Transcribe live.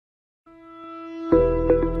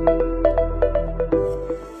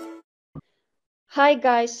Hi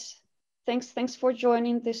guys, thanks for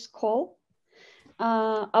joining this call.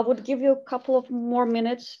 I would give you a couple of more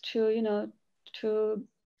minutes to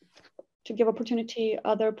give opportunity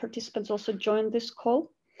other participants also join this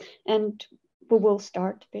call, and we will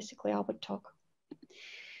start basically our talk.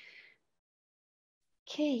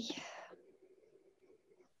 Okay.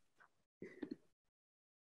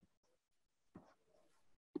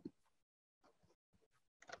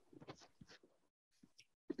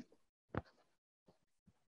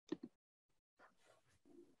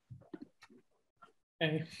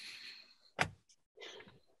 Okay.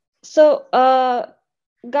 So,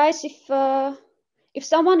 guys, if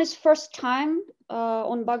someone is first time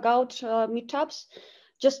on Bugout meetups,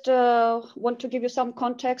 just want to give you some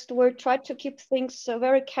context. We try to keep things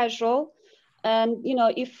very casual, and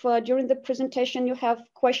if during the presentation you have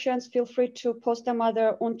questions, feel free to post them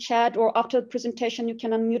either on chat or after the presentation. You can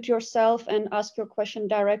unmute yourself and ask your question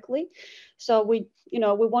directly. So we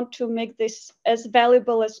want to make this as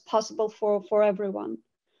valuable as possible for everyone.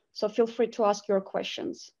 So feel free to ask your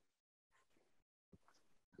questions.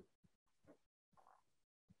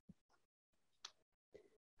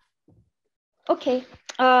 Okay,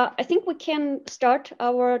 I think we can start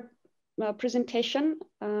our presentation.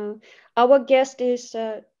 Our guest is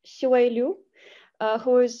Siwei Liu,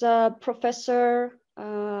 who is a professor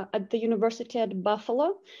at the University at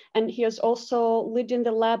Buffalo, and he is also leading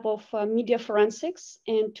the lab of media forensics.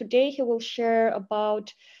 And today he will share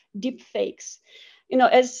about deepfakes.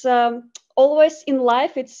 As always in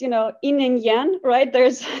life, it's yin and yang, right?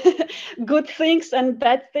 There's good things and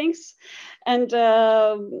bad things. And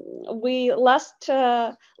we last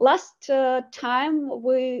time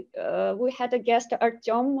we had a guest,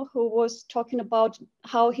 Artyom, who was talking about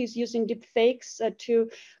how he's using deepfakes to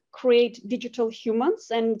create digital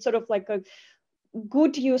humans, and sort of like a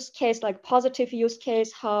good use case, like positive use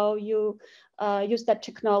case, how you use that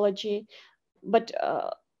technology. But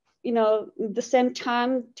at the same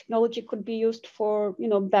time, technology could be used for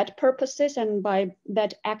bad purposes and by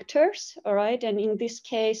bad actors. All right, and in this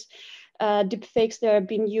case, deepfakes, they are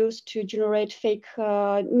being used to generate fake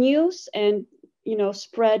news and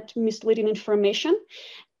spread misleading information.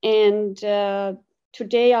 And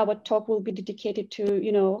today our talk will be dedicated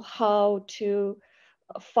to how to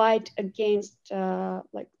fight against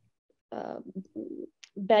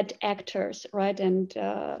bad actors, right,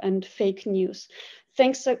 and fake news.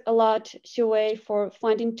 Thanks a lot, Siwei, for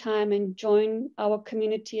finding time and join our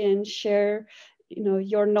community and share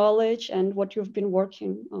your knowledge and what you've been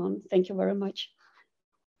working on. Thank you very much.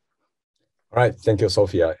 All right, thank you,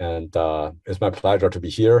 Sophia, and it's my pleasure to be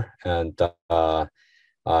here. And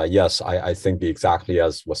yes, I think exactly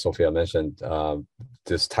as what Sophia mentioned,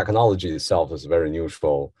 this technology itself is very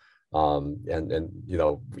neutral, and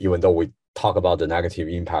even though we talk about the negative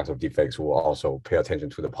impact of deepfakes, we'll also pay attention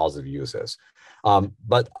to the positive uses.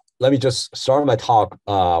 But let me just start my talk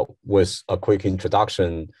with a quick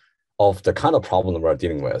introduction of the kind of problem we're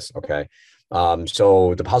dealing with. Okay,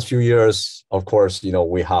 so the past few years, of course,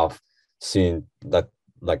 we have seen that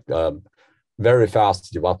very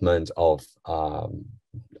fast development of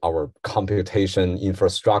our computation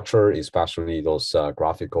infrastructure, especially those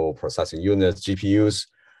graphical processing units, GPUs,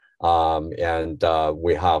 and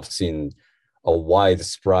we have seen a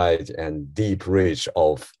widespread and deep reach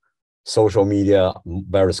of social media,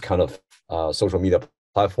 various kind of social media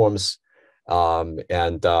platforms,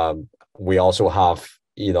 and we also have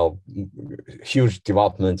huge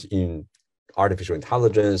development in artificial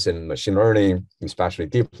intelligence and machine learning, especially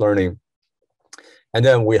deep learning. And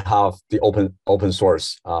then we have the open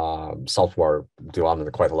source software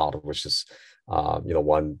development quite a lot, which is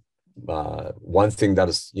one thing that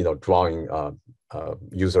is drawing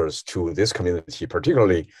users to this community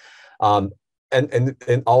particularly, and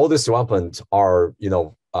all this development are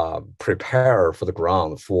prepare for the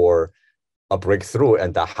ground for a breakthrough,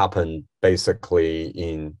 and that happened basically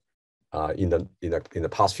in the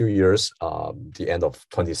past few years. The end of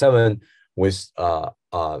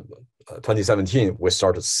 2017, we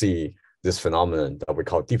started to see this phenomenon that we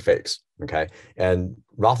call deepfakes. Okay, and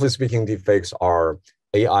roughly speaking, deepfakes are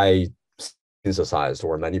AI synthesized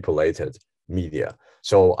or manipulated media.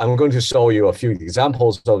 So I'm going to show you a few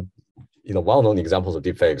examples of well-known examples of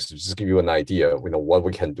deepfakes to just give you an idea, what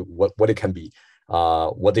we can do, what it can be,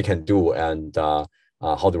 what they can do, and how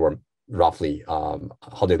they were roughly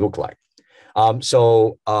how they look like.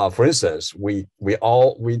 So for instance, we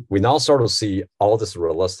now start to see all this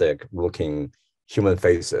realistic looking human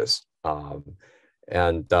faces, and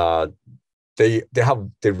they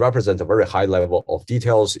represent a very high level of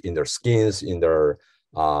details in their skins, in their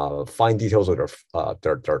fine details of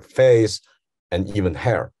their face, and even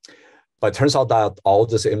hair. But it turns out that all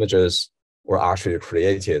these images were actually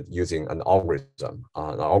created using an algorithm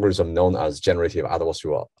known as generative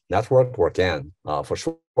adversarial network, or GAN for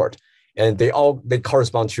short. And they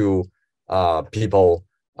correspond to people,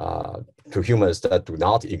 to humans that do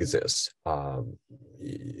not exist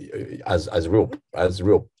as real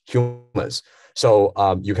humans. So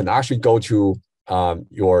you can actually go to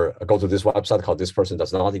this website called This Person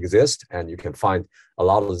Does Not Exist, and you can find a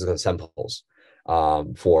lot of these samples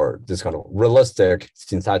for this kind of realistic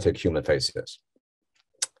synthetic human faces.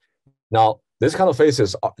 Now, this kind of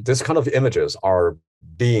faces, this kind of images are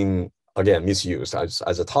being, again, misused. As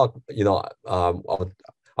a talk, I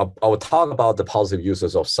will talk about the positive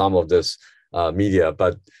uses of some of this media,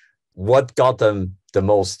 but what got them the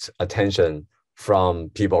most attention from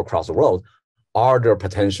people across the world are their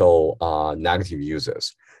potential negative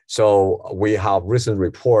uses. So we have recent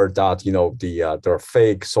report that there are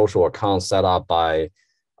fake social accounts set up by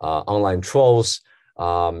online trolls,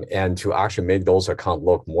 and to actually make those accounts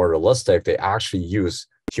look more realistic, they actually use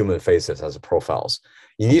human faces as profiles.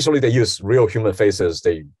 Initially, they use real human faces.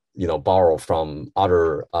 They borrow from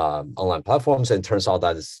other online platforms, and it turns out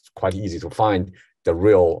that it's quite easy to find the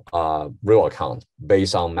real account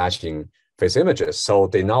based on matching face images. So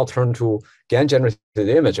they now turn to GAN generated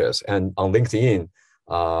images, and on LinkedIn,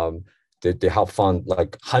 they have found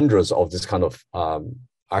like hundreds of this kind of,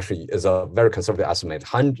 actually is a very conservative estimate,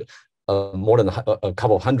 more than a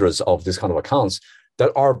couple of hundreds of this kind of accounts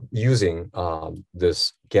that are using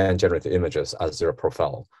this GAN generated images as their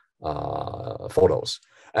profile photos.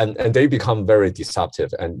 And they become very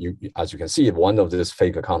deceptive. And as you can see, one of this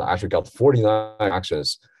fake account actually got 49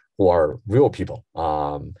 actions who are real people.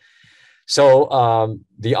 So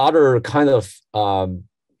the other kind of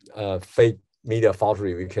fake media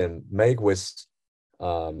forgery we can make with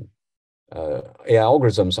AI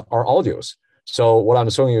algorithms are audios. So what I'm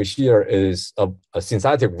showing you here is a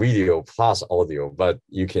synthetic video plus audio, but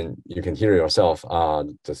you can hear yourself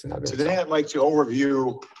on the synthetic. Today, I'd like to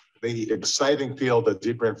overview the exciting field of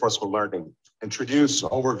deep reinforcement learning, introduce,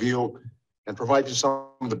 overview, and provide you some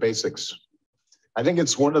of the basics. I think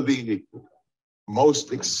it's one of the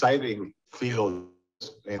most exciting fields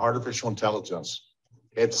in artificial intelligence.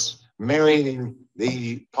 It's marrying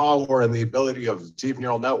the power and the ability of deep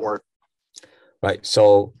neural network. Right.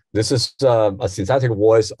 So this is a synthetic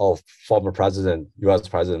voice of former U.S.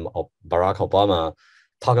 President Barack Obama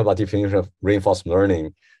talking about deep reinforcement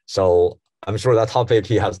learning. So I'm sure that topic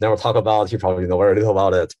he has never talked about. He probably know very little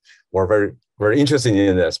about it. We're very, very interested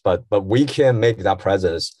in this, but we can make that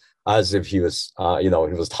presence as if he was, he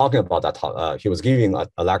was talking about that. He was giving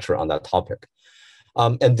a lecture on that topic.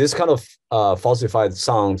 And this kind of falsified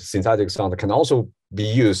sound, synthetic sound, can also be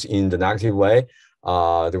used in the negative way.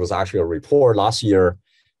 There was actually a report last year,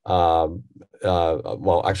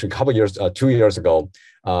 well, actually a couple years, 2 years ago,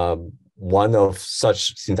 one of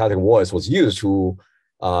such synthetic voice was used to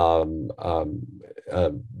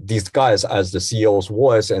disguise as the CEO's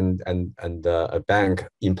voice, and a bank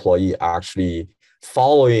employee actually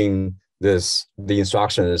following the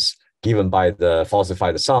instructions given by the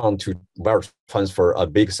falsified sound to wire transfer a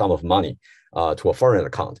big sum of money to a foreign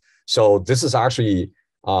account. So this is actually,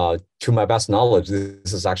 to my best knowledge,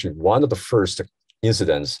 this is actually one of the first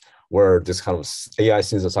incidents where this kind of AI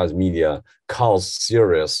synthesized media caused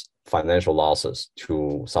serious financial losses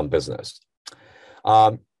to some business.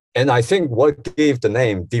 And I think what gave the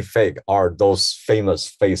name DeepFake are those famous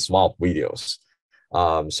face swap videos.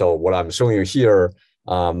 So what I'm showing you here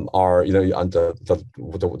are, on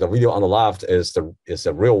the video on the left is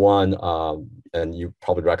the real one, and you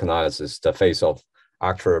probably recognize is the face of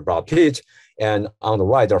actor Brad Pitt. And on the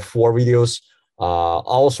right, there are 4 videos,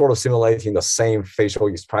 all sort of simulating the same facial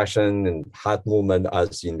expression and head movement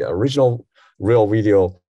as in the original real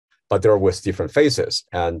video, but they're with different faces.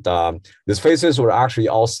 And these faces were actually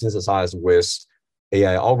all synthesized with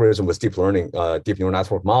AI algorithm, with deep learning, deep neural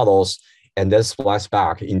network models, and then spliced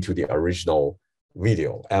back into the original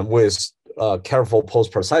video. And with careful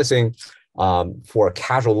post-processing, for a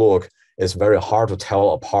casual look, it's very hard to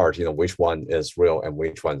tell apart, which one is real and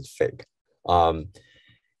which one is fake.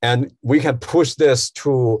 And we can push this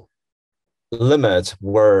to limit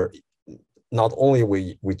where not only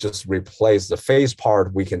we just replace the face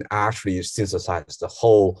part, we can actually synthesize the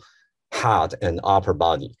whole head and upper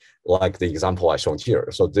body, like the example I showed here.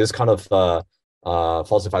 So this kind of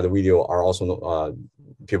falsified video are also,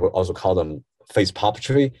 people also call them face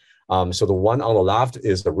puppetry. So the one on the left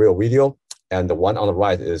is the real video, and the one on the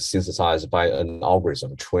right is synthesized by an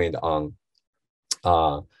algorithm trained on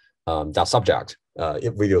that subject,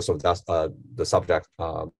 videos of that, the subject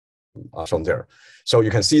shown there. So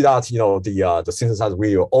you can see that the synthesized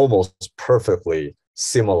video almost perfectly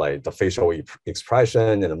simulate the facial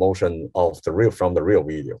expression and emotion of the real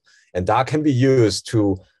video, and that can be used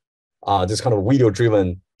to this kind of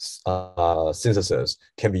video-driven synthesis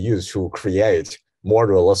can be used to create more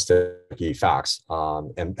realistic effects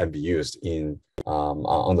and be used in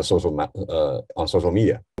on the social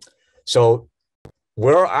media. So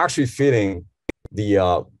we're actually feeling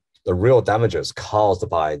the real damages caused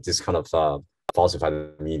by this kind of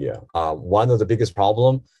falsified media. One of the biggest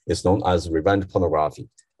problem is known as revenge pornography.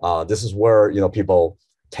 This is where people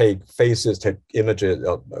take faces, take images,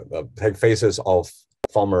 take faces of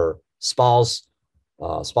former spouses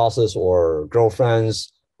or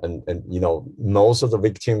girlfriends, and most of the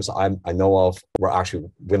victims I know of were actually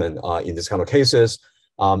women in this kind of cases,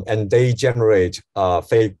 and they generate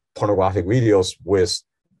fake pornographic videos with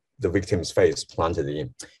the victim's face planted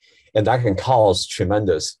in. And that can cause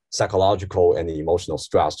tremendous psychological and emotional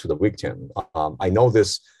stress to the victim. I know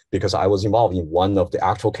this because I was involved in one of the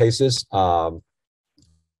actual cases a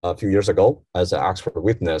few years ago as an expert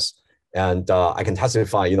witness. And I can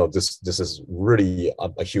testify, this is really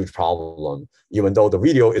a huge problem. Even though the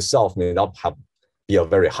video itself may not be a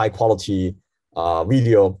very high quality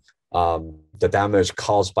video, the damage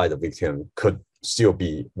caused by the victim could still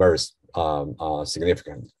be very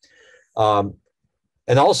significant.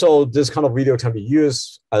 And also, this kind of video can be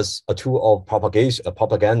used as a tool of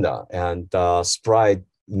propaganda and spread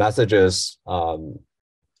messages,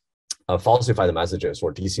 falsified messages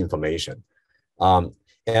or disinformation.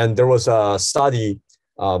 And there was a study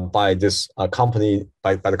by this company,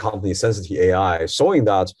 by the company Sensity AI, showing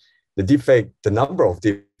that the number of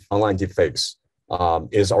online deepfakes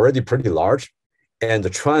is already pretty large, and the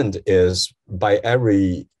trend is by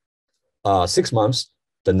every 6 months,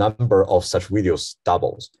 the number of such videos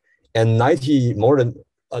doubles, and more than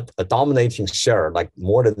a dominating share, like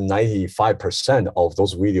more than 95% of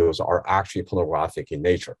those videos are actually pornographic in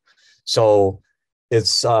nature. So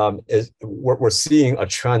we're seeing a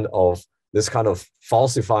trend of this kind of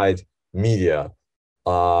falsified media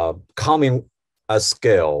coming at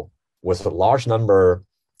scale with a large number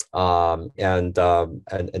and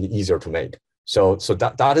easier to make. So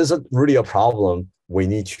that is really a problem we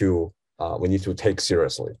need to take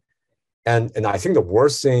seriously. And I think the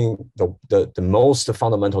worst thing, the most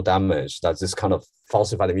fundamental damage that this kind of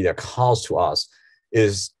falsified media causes to us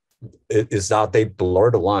is that they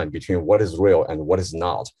blur the line between what is real and what is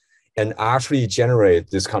not, and actually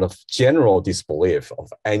generate this kind of general disbelief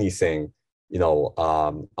of anything,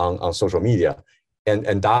 on social media,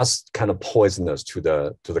 and that's kind of poisonous to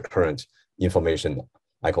the current information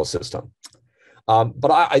ecosystem.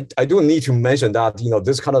 But I do need to mention that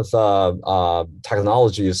this kind of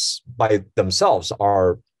technologies by themselves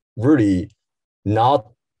are really not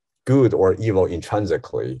good or evil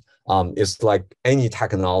intrinsically. It's like any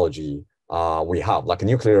technology we have, like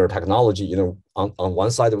nuclear technology. On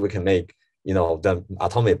one side we can make the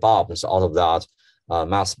atomic bombs out of that,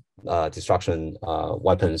 mass destruction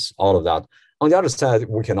weapons out of that. On the other side,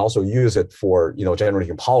 we can also use it for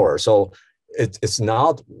generating power. So it's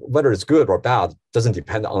not whether it's good or bad, doesn't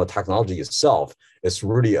depend on the technology itself. It's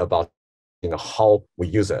really about how we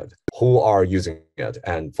use it, who are using it,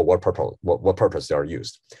 and for what purpose they are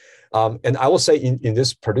used. And I will say in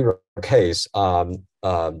this particular case,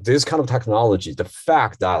 this kind of technology, the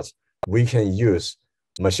fact that we can use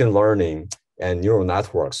machine learning and neural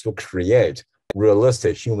networks to create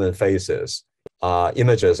realistic human faces,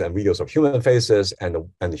 images and videos of human faces and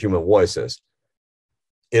human voices,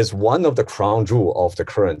 is one of the crown jewel of the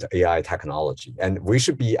current AI technology. And we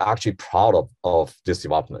should be actually proud of this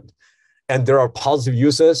development. And there are positive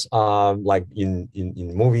uses, like in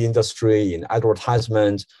movie industry, in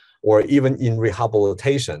advertisement, or even in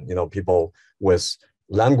rehabilitation. People with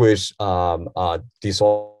language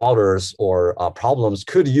disorders or problems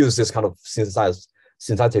could use this kind of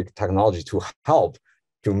synthetic technology to help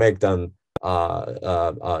to make them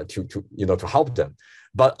to help them.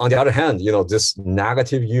 But on the other hand, this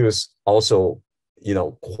negative use also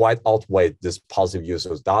quite outweigh this positive use.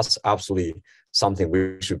 So that's absolutely something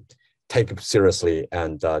we should take seriously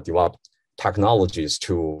and develop technologies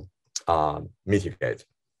to mitigate.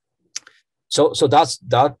 So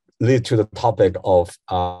that leads to the topic of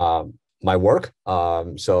my work.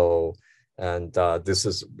 This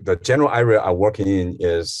is the general area I work in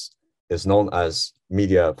is known as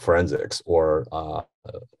media forensics, or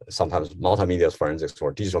sometimes multimedia forensics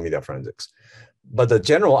or digital media forensics. But the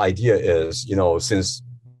general idea is, since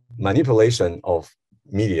manipulation of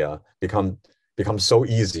media becomes so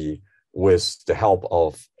easy with the help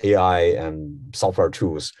of AI and software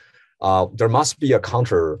tools, there must be a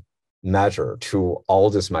counter measure to all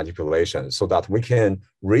this manipulation so that we can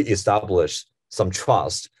reestablish some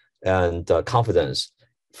trust and confidence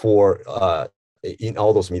for in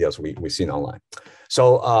all those medias we've seen online.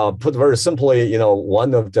 So put very simply,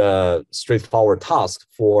 one of the straightforward tasks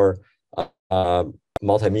for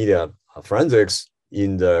multimedia forensics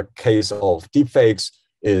in the case of deepfakes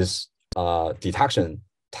is detection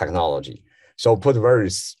technology. So put very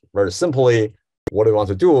simply, what we want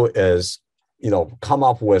to do is, come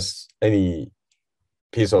up with any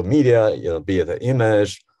piece of media, be it an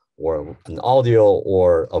image or an audio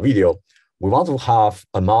or a video. We want to have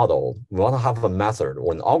a model, we want to have a method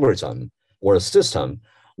or an algorithm or a system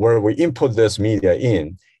where we input this media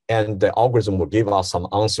in, and the algorithm will give us some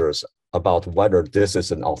answers about whether this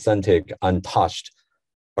is an authentic, untouched,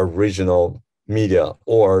 original media,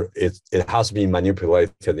 or it has been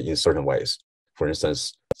manipulated in certain ways. For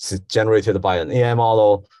instance, generated by an AI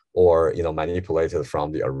model, or manipulated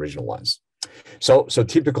from the original ones. So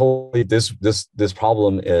typically this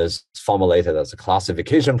problem is formulated as a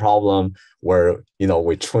classification problem where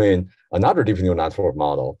we train another deep neural network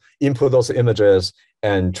model, input those images,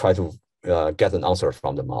 and try to get an answer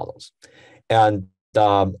from the models. And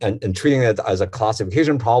treating it as a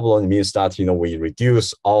classification problem means that we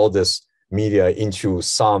reduce all this media into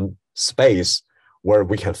some space where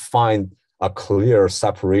we can find a clear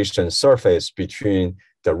separation surface between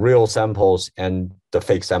the real samples and the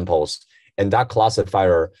fake samples. And that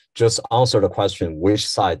classifier just answer the question which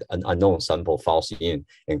side an unknown sample falls in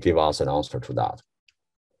and give us an answer to that.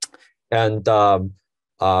 And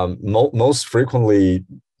most frequently,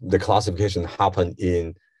 the classification happen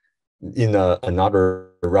in another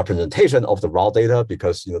representation of the raw data,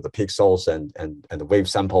 because the pixels and the wave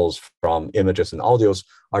samples from images and audios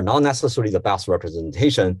are not necessarily the best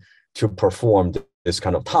representation to perform this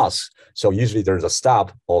kind of task. So usually there's a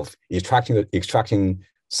step of extracting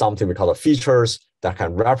something we call the features that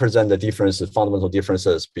can represent the differences, fundamental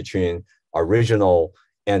differences between original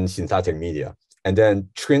and synthetic media, and then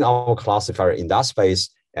train our classifier in that space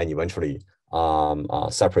and eventually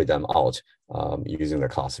separate them out using the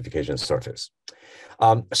classification surface.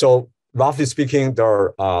 So roughly speaking,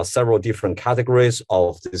 there are several different categories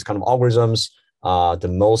of these kind of algorithms. The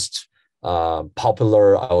most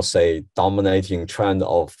popular, I will say, dominating trend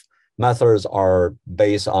of methods are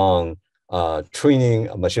based on training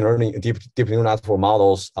machine learning, deep neural network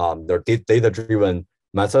models. They're data-driven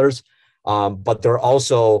methods, but there are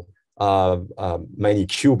also many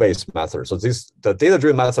queue-based methods. So the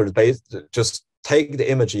data-driven methods just take the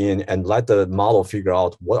image in and let the model figure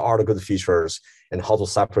out what are the good features and how to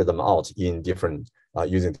separate them out in different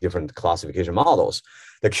using different classification models.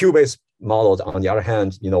 The queue-based models, on the other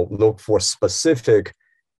hand, look for specific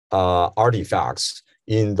artifacts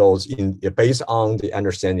in those based on the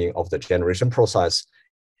understanding of the generation process,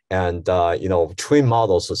 and train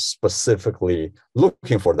models specifically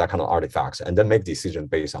looking for that kind of artifacts and then make decisions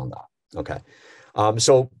based on that. Okay,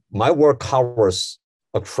 so my work covers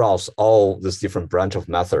across all this different branch of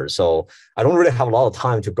methods. So I don't really have a lot of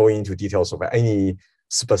time to go into details of any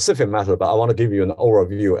specific method, but I want to give you an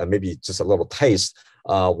overview and maybe just a little taste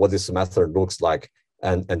what this method looks like.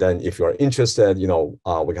 And then if you're interested,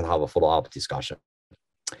 we can have a follow-up discussion.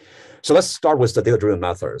 So let's start with the data-driven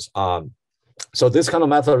methods. So this kind of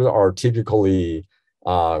methods are typically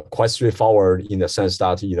quite straightforward in the sense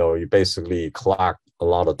that, you basically collect a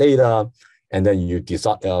lot of data, and then you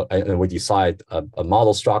decide, and we decide a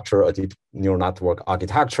model structure, a deep neural network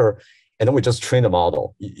architecture, and then we just train the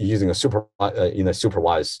model using in a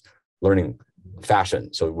supervised learning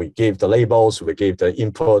fashion. So we gave the labels, we gave the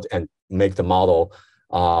input, and make the model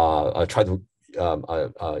try to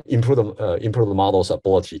improve the model's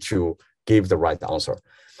ability to give the right answer.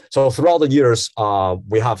 So throughout the years,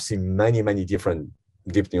 we have seen many different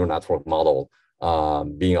deep neural network model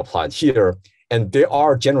being applied here, and they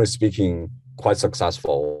are, generally speaking, quite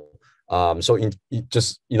successful. So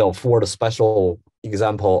for the special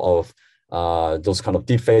example of those kind of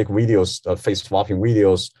deepfake videos, face swapping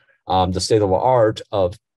videos, the state-of-the-art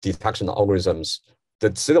of detection algorithms,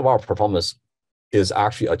 the state-of-the-art performance is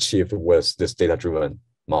actually achieved with this data-driven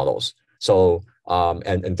models. So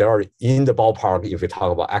and they are in the ballpark if we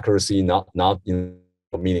talk about accuracy, not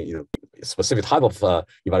meaning specific type of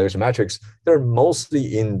evaluation metrics. They're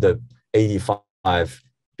mostly in the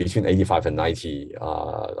between 85 and 90,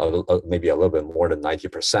 maybe a little bit more than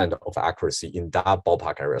 90% of accuracy in that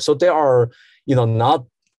ballpark area. So they are, not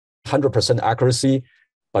 100% accuracy,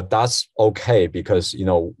 but that's okay because,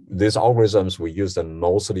 these algorithms, we use them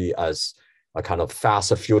mostly as a kind of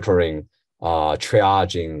fast filtering,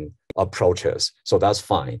 triaging approaches. So that's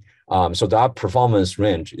fine. So that performance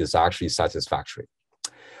range is actually satisfactory.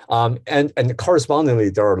 And correspondingly,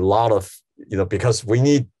 there are a lot of, because we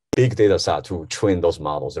need big data set to train those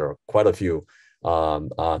models. There are quite a few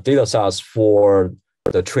data sets for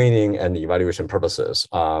the training and evaluation purposes.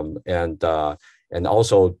 And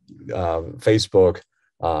also Facebook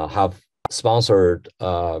have sponsored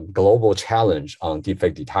a global challenge on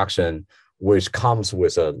deepfake detection, which comes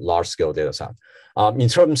with a large-scale data set. In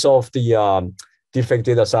terms of the deepfake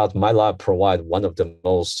data set, my lab provide one of the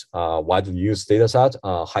most widely used data set,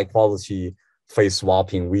 high-quality face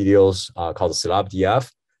swapping videos called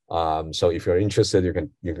CelebDF. So if you're interested, you can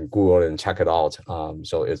Google and check it out.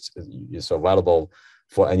 So it's available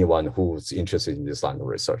for anyone who's interested in this line of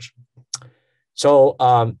research. So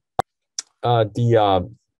the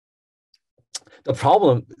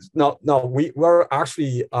problem we're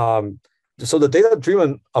actually so the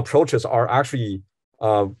data-driven approaches are actually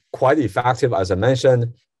quite effective, as I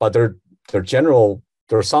mentioned, but there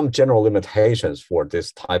are some general limitations for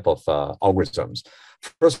this type of algorithms.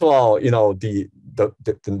 First of all, the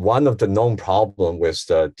one of the known problem with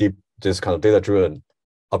this kind of data-driven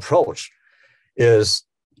approach is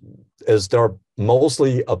they're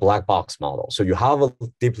mostly a black box model. So you have a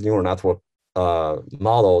deep neural network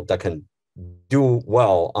model that can do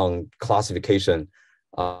well on classification,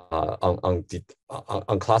 on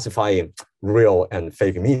classifying real and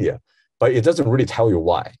fake media, but it doesn't really tell you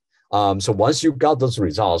why. So once you got those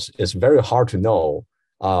results, it's very hard to know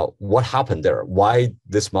what happened there, why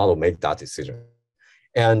this model made that decision.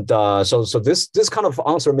 And so this kind of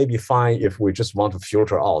answer may be fine if we just want to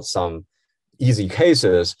filter out some easy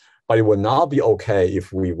cases, but it would not be okay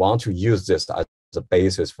if we want to use this as a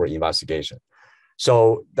basis for investigation.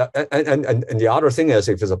 So and the other thing is,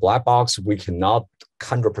 if it's a black box, we cannot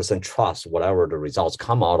 100% trust whatever the results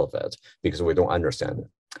come out of it because we don't understand it.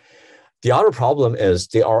 The other problem is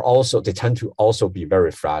they tend to also be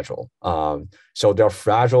very fragile. So they're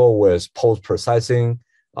fragile with post-processing.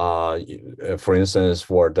 For instance,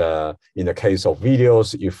 in the case of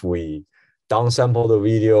videos, if we downsample the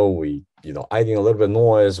video, we adding a little bit of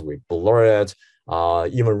noise, we blur it,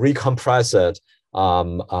 even recompress it,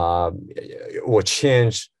 will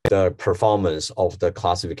change the performance of the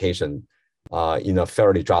classification in a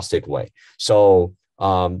fairly drastic way. So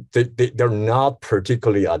they're not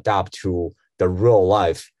particularly adapt to the real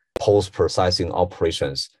life post-processing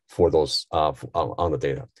operations for those on the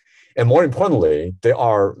data. And more importantly, they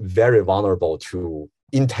are very vulnerable to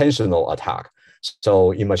intentional attack.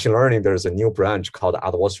 So in machine learning, there's a new branch called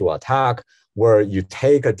adversarial attack, where you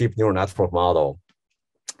take a deep neural network model,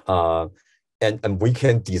 and you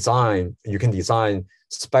can design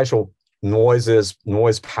special noise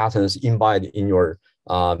patterns embedded in your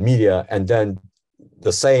media, and then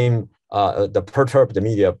the perturbed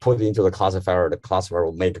media put into the classifier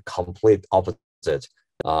will make a complete opposite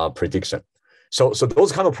prediction. So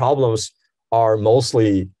those kind of problems are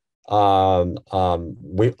mostly, I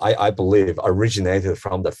believe, originated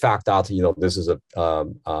from the fact that this is a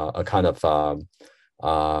kind of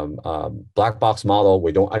black box model.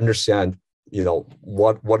 We don't understand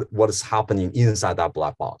what is happening inside that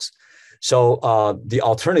black box. So the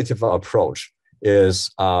alternative approach is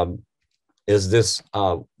this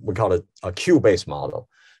we call it a Q-based model.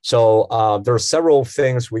 So there are several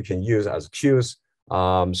things we can use as Qs.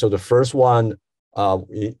 So the first one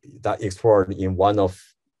that explored in one of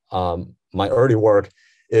my early work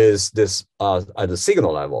is this at the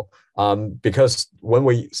signal level, because when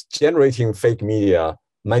we generating fake media,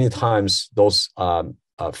 many times those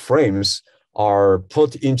frames are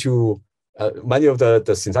put into many of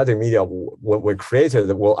the synthetic media when we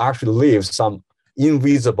created will actually leave some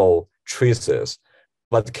invisible traces,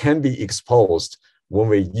 but can be exposed when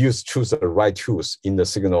we choose the right tools in the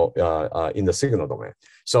signal domain.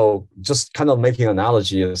 So just kind of making an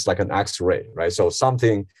analogy, it's like an X-ray, right? So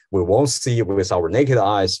something we won't see with our naked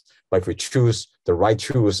eyes, but if we choose the right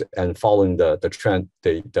tools and following the trend,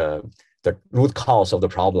 the root cause of the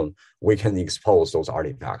problem, we can expose those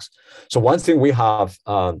artifacts. So one thing we have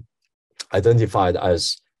identified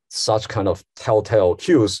as such kind of telltale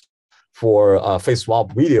cues for face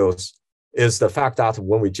swap videos is the fact that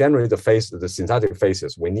when we generate the synthetic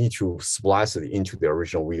faces, we need to splice it into the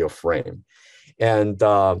original video frame. And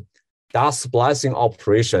that splicing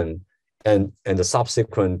operation and the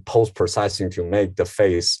subsequent post-processing to make the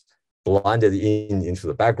face blended into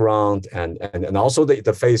the background, and also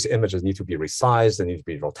the face images need to be resized and need to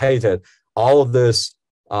be rotated. All of these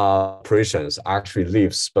operations actually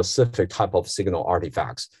leave specific type of signal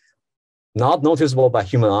artifacts, not noticeable by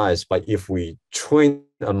human eyes, but if we train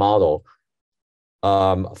a model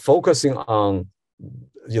focusing on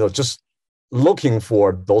just looking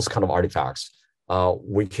for those kind of artifacts,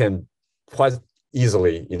 we can quite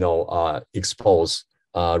easily, expose,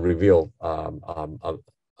 reveal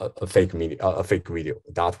a fake video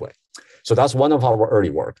that way. So that's one of our early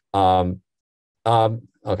work. Okay,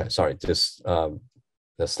 sorry, just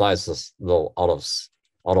the slides is a little out of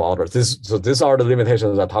order. So these are the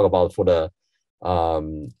limitations I talk about for the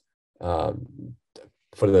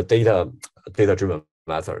data-driven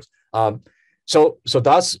methods. So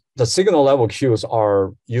that's the signal level cues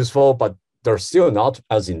are useful, but they're still not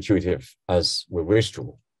as intuitive as we wish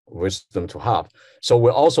them to have. So we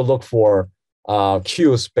also look for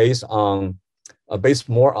cues based more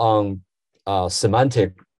on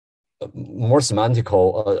semantic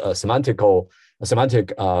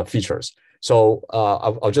features. So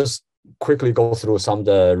I'll just quickly go through some of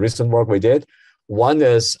the recent work we did. One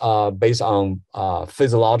is based on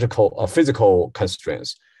physical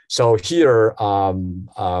constraints. So here I'm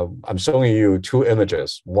showing you two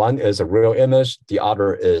images. One is a real image. The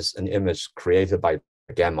other is an image created by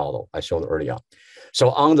the GAN model I showed earlier. So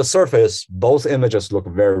on the surface, both images look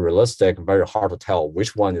very realistic, very hard to tell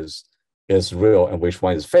which one is real and which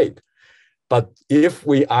one is fake. But if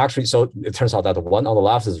we actually, so it turns out that the one on the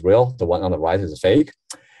left is real, the one on the right is fake.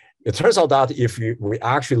 It turns out that if we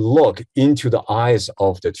actually look into the eyes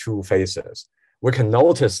of the two faces, we can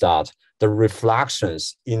notice that the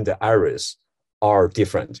reflections in the iris are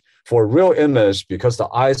different. For a real image, because the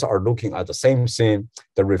eyes are looking at the same scene,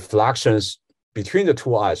 the reflections between the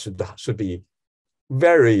two eyes should be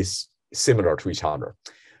very similar to each other.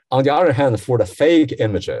 On the other hand, for the fake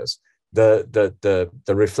images, the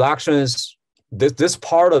reflections, this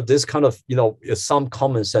part of this kind of, is some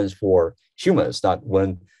common sense for humans that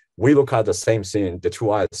when we look at the same scene, the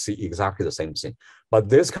two eyes see exactly the same scene. But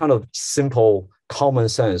this kind of simple common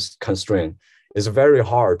sense constraint is very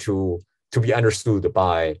hard to be understood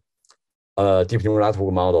by a deep neural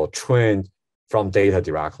network model trained from data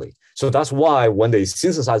directly. So that's why when they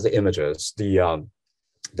synthesize the images, the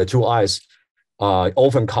two eyes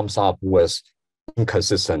often comes up with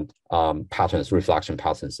inconsistent patterns, reflection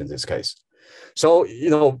patterns in this case. So,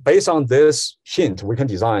 based on this hint, we can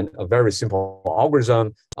design a very simple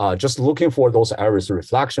algorithm, just looking for those iris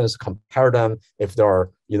reflections, compare them. If they're,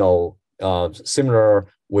 similar,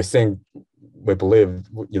 we believe,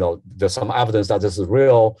 there's some evidence that this is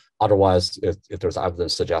real. Otherwise, if there's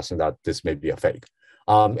evidence suggesting that this may be a fake.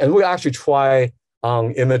 And we actually try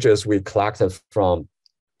on images we collected from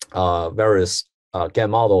various GAN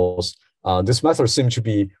models. This method seems to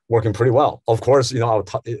be working pretty well. Of course,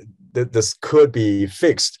 this could be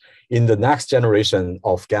fixed in the next generation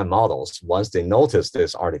of GAN models once they notice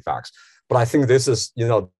these artifacts. But I think this is,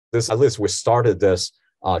 this at least we started this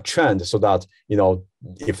trend so that,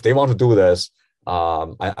 if they want to do this,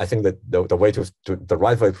 I think that the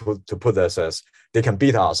right way to put this is they can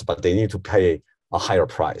beat us, but they need to pay a higher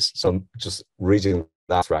price. So just reaching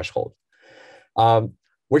that threshold.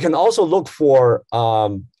 We can also look for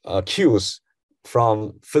cues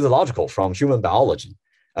from human biology.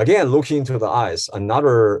 Again, looking into the eyes,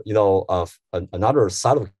 another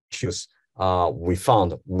set of cues we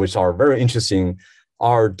found, which are very interesting,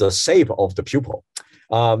 are the shape of the pupil.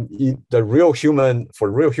 For real human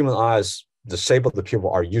eyes, the shape of the pupil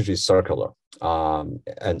are usually circular,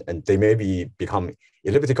 and they may become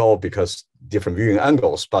elliptical because different viewing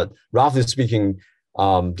angles. But roughly speaking,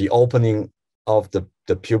 the opening of the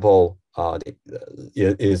pupil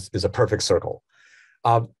is a perfect circle.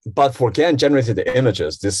 But for GAN generated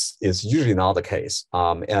images, this is usually not the case.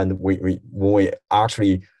 And when we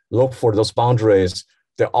actually look for those boundaries,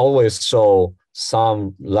 they always show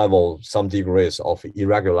some degrees of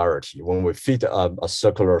irregularity. When we fit a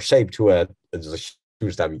circular shape to it, there's a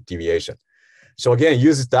huge deviation. So again,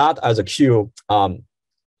 use that as a cue.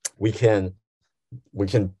 We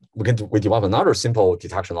develop another simple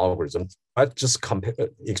detection algorithm, right? Just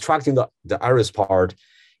extracting the iris part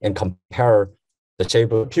and compare the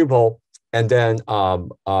shape of the pupil. And then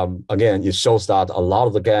again, it shows that a lot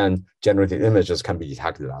of the GAN generated images can be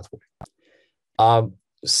detected that way.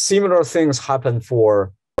 Similar things happen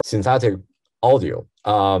for synthetic audio.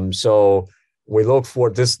 So we look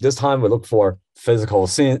for this time we look for physical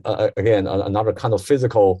again, another kind of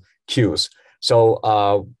physical cues. So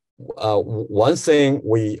one thing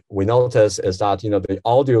we notice is that the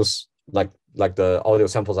audios, like the audio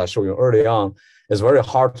samples I showed you early on, is very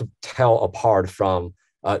hard to tell apart from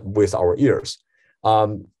with our ears.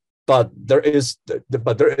 But there is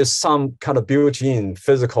some kind of built-in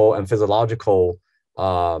physical and physiological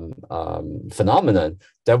phenomenon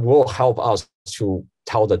that will help us to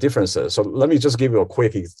tell the differences. So let me just give you a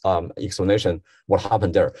quick explanation what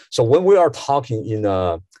happened there. So when we are talking when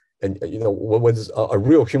a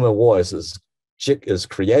real human voice is object is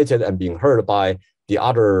created and being heard by the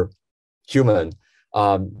other human,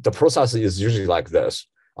 the process is usually like this.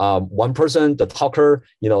 One person, the talker,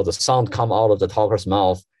 the sound come out of the talker's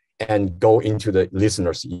mouth and go into the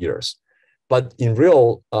listener's ears. But in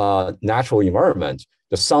real natural environment,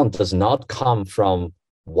 the sound does not come from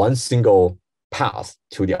one single path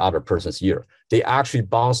to the other person's ear. They actually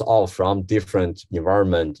bounce off from different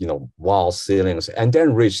environment, walls, ceilings, and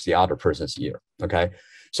then reach the other person's ear, okay?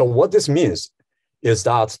 So what this means is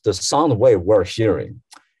that the sound wave we're hearing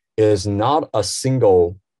is not a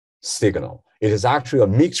single signal. It is actually a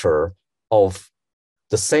mixture of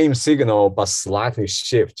the same signal, but slightly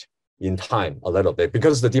shift in time a little bit,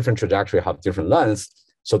 because the different trajectory have different lengths,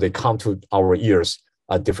 so they come to our ears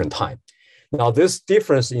at different time. Now, this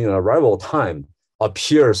difference in arrival time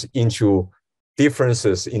appears into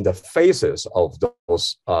differences in the phases of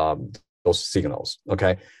those signals,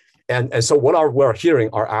 okay? And so what we're hearing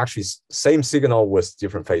are actually same signal with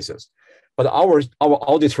different phases. But our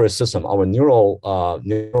auditory system, our neural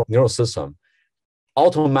system,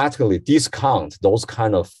 automatically discount those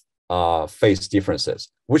kind of phase differences,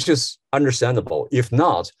 which is understandable. If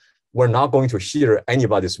not, we're not going to hear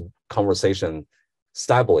anybody's conversation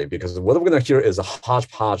stably, because what we're going to hear is a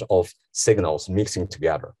hodgepodge of signals mixing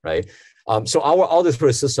together, right? So our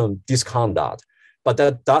auditory system discount that, but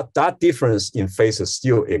that difference in phases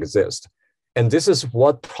still exists. And this is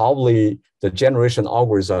what probably the generation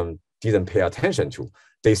algorithm didn't pay attention to.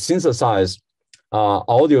 They synthesize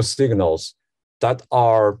audio signals that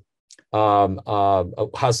are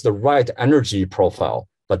has the right energy profile,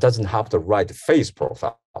 but doesn't have the right phase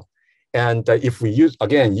profile. And if we use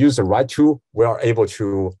the right tool, we are able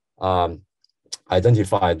to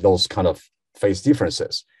identify those kind of phase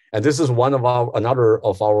differences. And this is another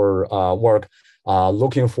of our work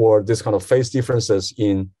looking for this kind of phase differences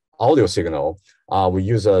in audio signal. We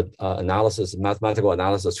use a mathematical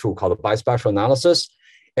analysis tool called bispectral analysis,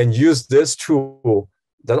 and use this tool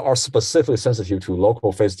that are specifically sensitive to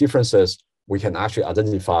local phase differences. We can actually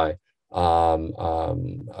identify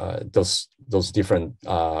those different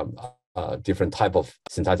type of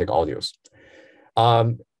synthetic audios.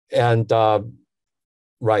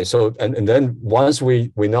 Right, so and then once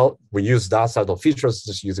we know, we use that set of features,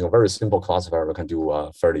 just using a very simple classifier, we can do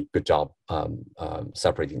a fairly good job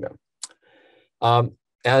separating them.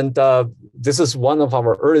 This is one of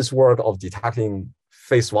our earliest work of detecting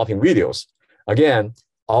phase swapping videos. Again,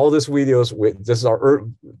 all these videos, this is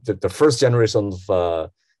the first generation of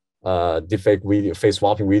deepfake video, phase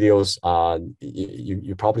swapping videos.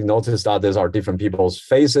 You probably noticed that these are different people's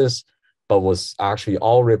faces, but was actually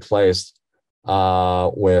all replaced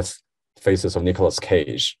with faces of Nicolas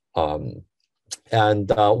Cage. One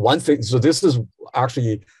thing, so this is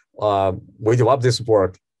actually, we developed this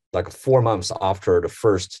work like 4 months after the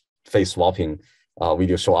first face swapping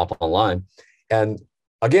video show up online. And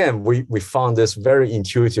again, we found this very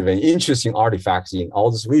intuitive and interesting artifacts in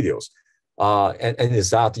all these videos. And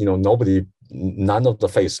is that, none of the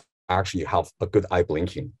face actually have a good eye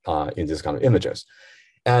blinking in this kind of images.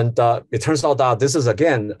 And it turns out that this is,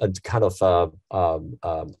 again, a kind of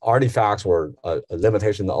artifacts or a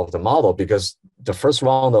limitation of the model, because the first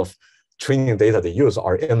round of training data they use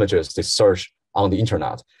are images they search on the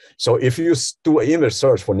internet. So if you do an image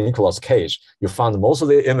search for Nicolas Cage, you find most of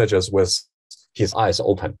the images with his eyes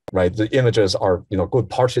open, right? The images are, good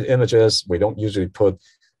portrait images. We don't usually put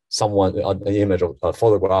an image of a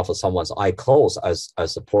photograph of someone's eye closed as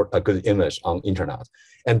a good image on internet.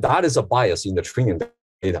 And that is a bias in the training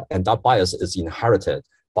data, and that bias is inherited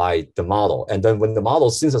by the model. And then when the model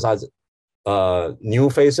synthesizes new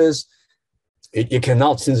faces, it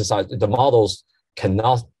cannot synthesize, the models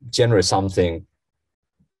cannot generate something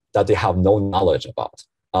that they have no knowledge about.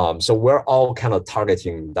 So we're all kind of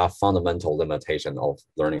targeting that fundamental limitation of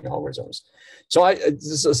learning algorithms. So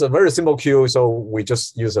this is a very simple cue. So we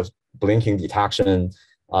just use a blinking detection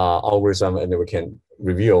algorithm, and then we can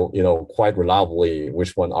reveal, quite reliably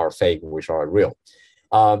which one are fake, which are real.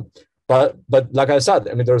 But like I said,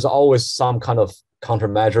 there's always some kind of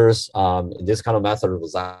countermeasures. This kind of method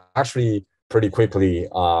was actually pretty quickly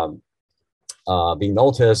being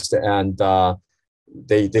noticed, and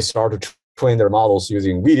they started to train their models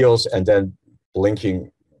using videos, and then blinking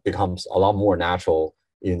becomes a lot more natural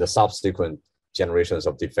in the subsequent generations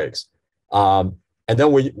of deepfakes. And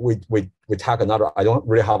then we tack another. I don't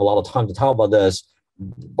really have a lot of time to talk about this,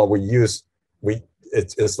 but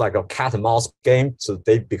it's like a cat and mouse game. So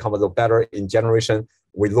they become a little better in generation.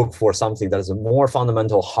 We look for something that is more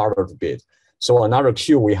fundamental, harder to beat. So another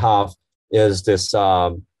cue we have is this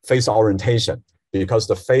face orientation, because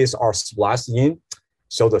the face are spliced in.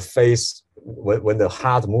 So the face when the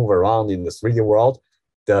hat move around in the 3D world,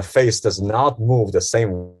 the face does not move the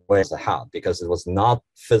same way as the hat because it was not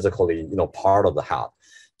physically, part of the hat.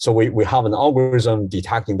 So we have an algorithm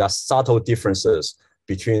detecting that subtle differences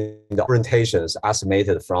between the orientations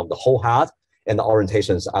estimated from the whole hat and the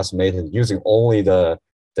orientations estimated using only the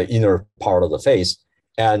inner part of the face.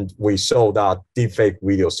 And we saw that deepfake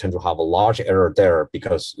videos tend to have a large error there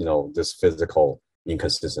because, this physical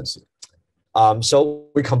inconsistency. So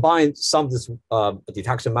we combine some of these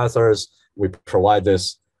detection methods. We provide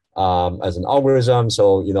this as an algorithm.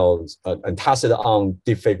 So, and tested on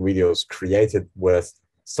deepfake videos created with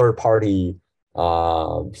third-party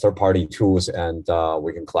tools, and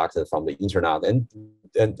we can collect it from the internet. And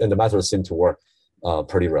the methods seem to work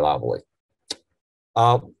pretty reliably.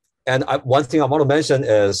 And one thing I want to mention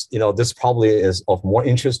is, this probably is of more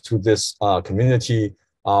interest to this community.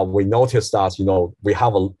 We noticed that, we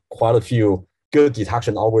have quite a few good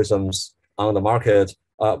detection algorithms on the market,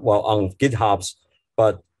 on GitHubs,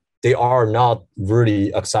 but they are not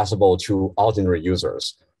really accessible to ordinary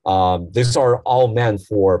users. These are all meant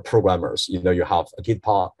for programmers. You have a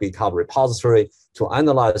GitHub repository to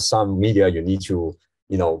analyze some media. You need to,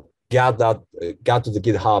 get to the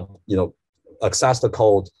GitHub, access the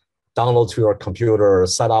code, download to your computer,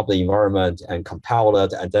 set up the environment, and compile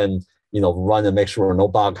it, and then run and make sure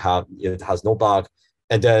it has no bug,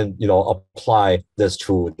 and then apply this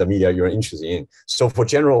to the media you're interested in. So for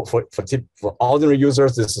ordinary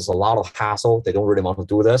users, this is a lot of hassle. They don't really want to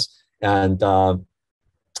do this, and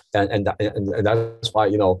that's why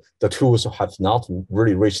the tools have not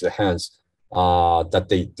really reached the hands that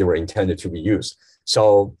they were intended to be used.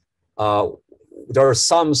 So there are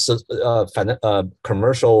some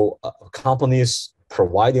commercial companies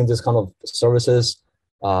providing this kind of services,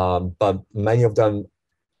 but many of them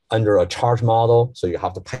under a charge model, so you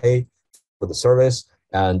have to pay for the service,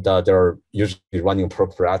 and they're usually running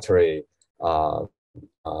proprietary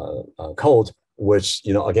code, which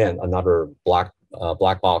again another black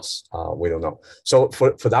box. We don't know. So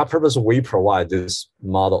for that purpose, we provide this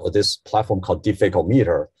platform called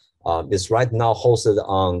DeepFakeometer. It's right now hosted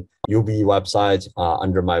on UB website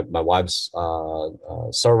under my wife's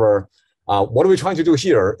server. What we're trying to do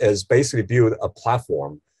here is basically build a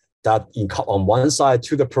platform that on one side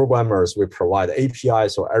to the programmers, we provide API,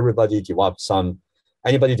 so anybody develops some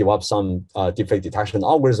deepfake detection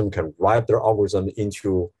algorithm can write their algorithm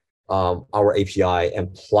into our API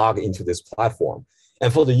and plug into this platform.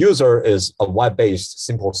 And for the user is a web-based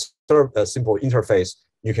simple interface.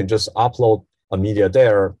 You can just upload a media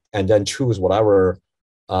there and then choose whatever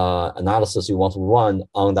analysis you want to run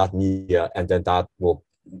on that media, and then that will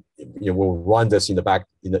run this in the back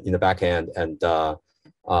end and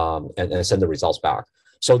send the results back.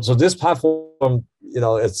 So this platform,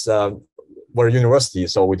 it's we're a university,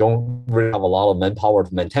 so we don't really have a lot of manpower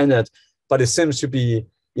to maintain it, but it seems to be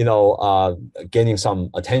gaining some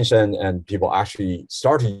attention, and people actually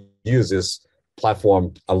start to use this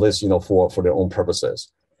platform at least for their own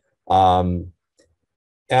purposes. And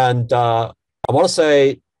I want to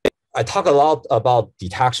say I talk a lot about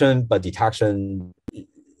detection, but detection,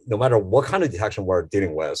 no matter what kind of detection we're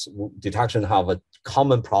dealing with, detection have a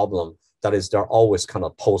common problem that is they're always kind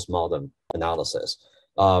of postmortem analysis.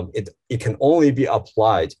 It can only be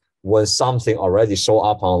applied when something already show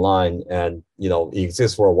up online and it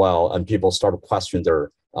exists for a while and people start to question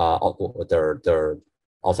their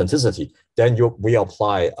authenticity. Then we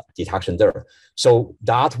apply detection there. So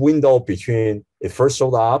that window between it first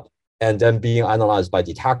showed up and then being analyzed by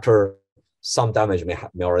detector, some damage may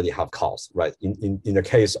already have caused, right? In the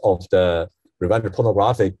case of the revenge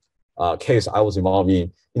pornographic case I was involved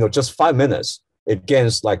in, just 5 minutes, it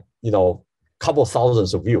gains like, couple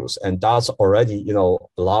thousands of views, and that's already, a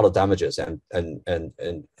lot of damages and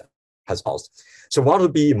has caused. So we want to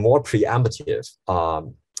be more preemptive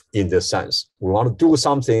in this sense. We want to do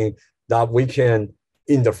something that we can,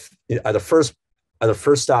 at the first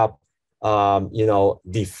step,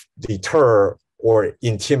 deter or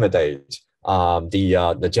intimidate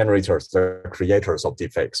the generators, the creators of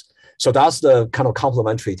deepfakes. So that's the kind of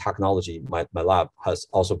complementary technology my lab has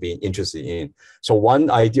also been interested in. So one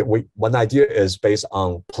idea is based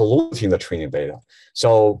on polluting the training data.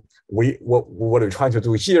 So what we're trying to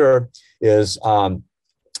do here is add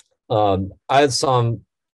some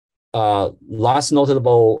less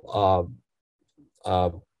notable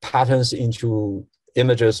patterns into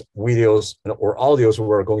images, videos, or audios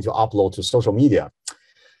we're going to upload to social media.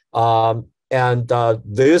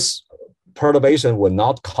 This perturbation will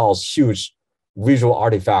not cause huge visual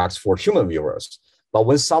artifacts for human viewers. But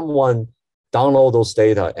when someone download those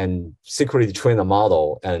data and secretly train a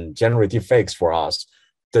model and generate deepfakes for us,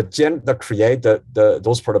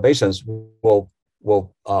 those perturbations will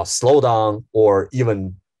slow down or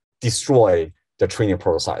even destroy the training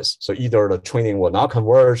process. So either the training will not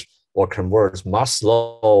converge or converge much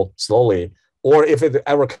slowly, or if it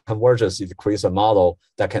ever converges, it creates a model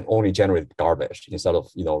that can only generate garbage instead of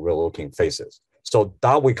real-looking faces. So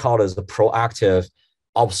that we call as the proactive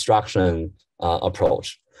obstruction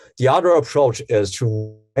approach. The other approach is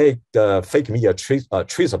to make the fake media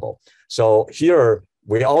traceable. So here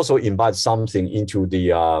we also embed something into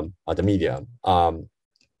the media,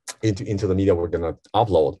 into the media we're going to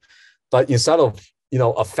upload. But instead of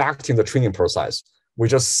affecting the training process, we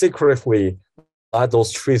just secretly let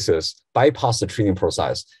those traces bypass the training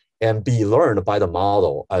process and be learned by the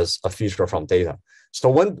model as a feature from data. So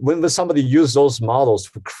when somebody uses those models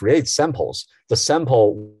to create samples, the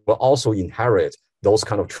sample will also inherit those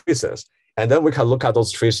kind of traces. And then we can look at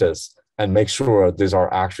those traces and make sure these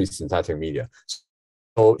are actually synthetic media.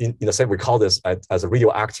 So in the same, we call this as a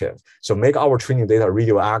radioactive. So make our training data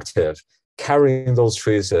radioactive, carrying those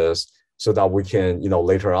traces so that we can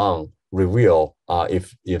later on reveal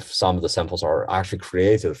if some of the samples are actually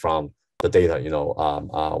created from the data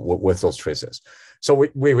with those traces. So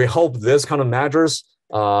we hope this kind of measures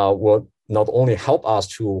will not only help us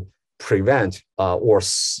to prevent or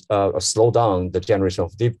slow down the generation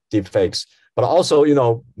of deep fakes, but also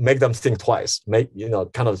make them think twice,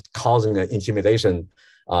 kind of causing an intimidation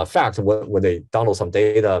fact when they download some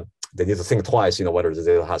data, they need to think twice, whether the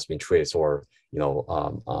data has been traced or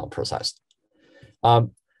processed.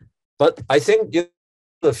 But I think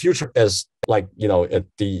the future is like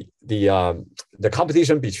the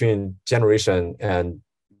competition between generation and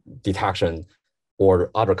detection or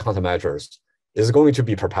other countermeasures is going to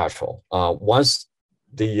be perpetual. Once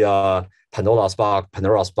the Pandora's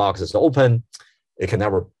box is open, it can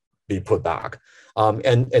never be put back.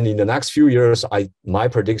 And in the next few years, my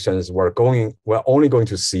prediction is we're only going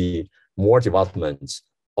to see more development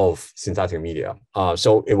of synthetic media.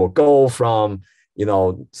 So it will go from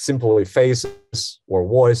simply faces or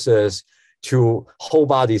voices to whole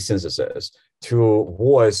body synthesis, to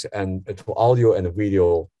voice and to audio and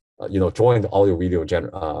video, joint audio video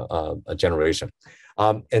generation.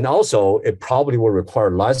 And also it probably will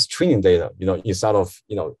require less training data, instead of,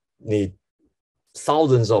 need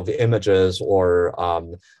thousands of images or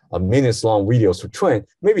minutes long videos to train,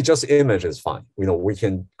 maybe just image is fine. We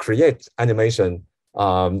can create animation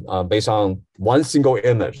based on one single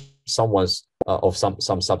image, of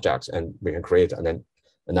some subjects, and we can create an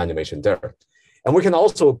animation there. And we can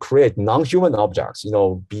also create non-human objects,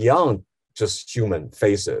 beyond just human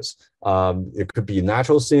faces. It could be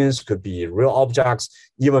natural scenes, could be real objects.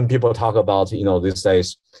 Even people talk about, these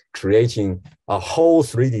days, creating a whole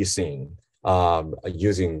 3D scene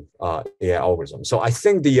using AI algorithms. So I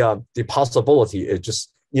think the possibility is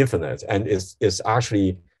just infinite, and is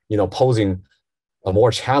actually posing a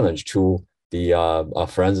more challenge to the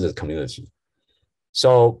forensic community.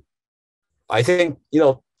 So I think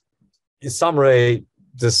in summary,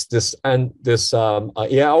 this AI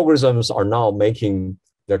algorithms are now making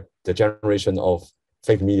the generation of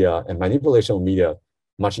fake media and manipulation of media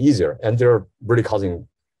much easier, and they're really causing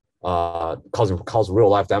real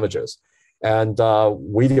life damages. And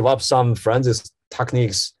we developed some forensic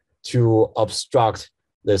techniques to obstruct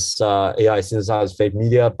this AI synthesized fake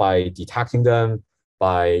media by detecting them,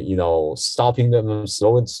 by stopping them,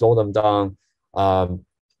 slow them down.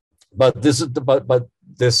 But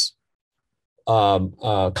this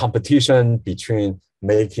competition between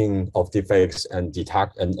making of deepfakes and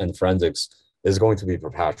detect and forensics is going to be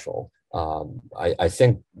perpetual. I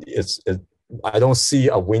think I don't see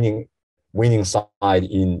a winning side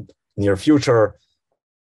in near future,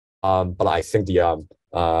 but I think the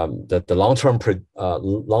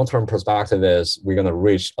long-term perspective is we're going to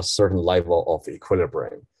reach a certain level of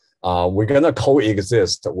equilibrium. We're going to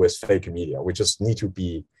coexist with fake media. We just need to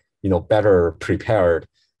be better prepared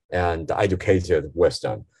and educated with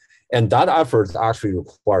them. And that effort actually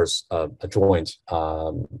requires a joint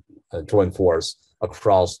force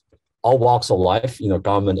across all walks of life.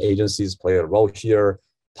 Government agencies play a role here.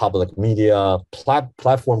 Public media,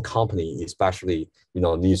 platform company especially,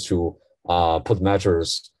 needs to put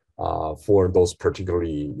measures for those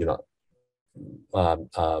particularly,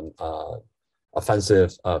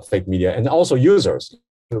 offensive fake media, and also users.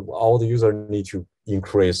 All the users need to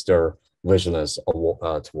increase their vigilance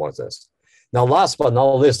towards this. Now, last but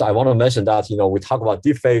not least, I want to mention that we talk about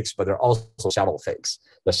deepfakes, but there are also shadow fakes.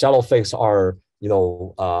 The shadow fakes are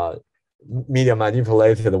media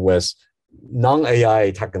manipulated with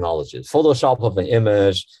non-AI technologies, Photoshop of an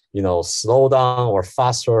image, slow down or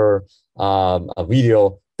faster a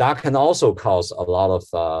video. that can also cause a lot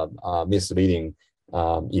of misleading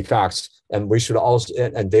effects. And we should also,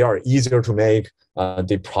 and they are easier to make.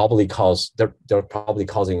 They're probably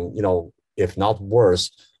causing, you know, if not worse,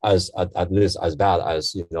 as at least as bad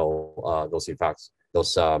as, you know, those effects,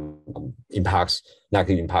 those impacts,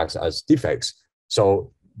 negative impacts as deepfakes.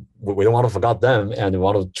 So we don't want to forget them, and we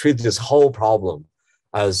want to treat this whole problem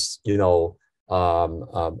as, you know,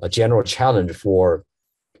 a general challenge for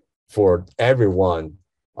everyone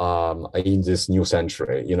in this new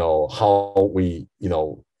century. You know, how we, you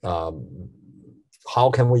know, how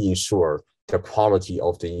can we ensure the quality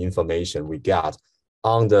of the information we get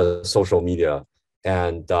on the social media,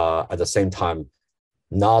 and at the same time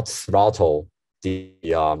not throttle the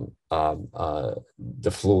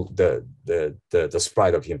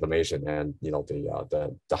spread of information, and, you know,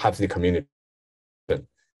 the healthy community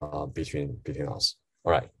between us.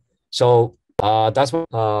 All right, so that's what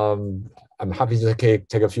I'm happy to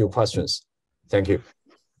take a few questions. Thank you.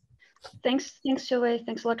 Thanks, Siwei.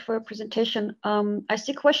 Thanks a lot for your presentation. I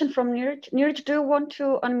see a question from Niraj. Niraj, do you want to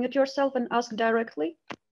unmute yourself and ask directly?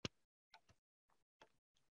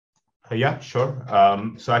 Yeah, sure.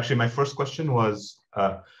 So actually, my first question was,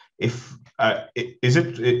 are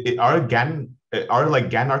like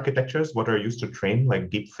GAN architectures what are used to train like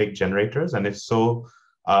deepfake generators, and if so,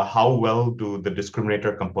 how well do the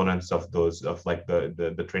discriminator components of those, of like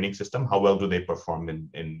the training system, how well do they perform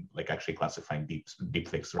in like actually classifying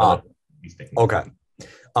deepfakes? These techniques? Okay.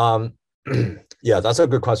 Yeah, that's a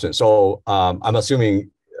good question. So I'm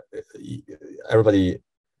assuming everybody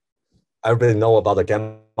know about the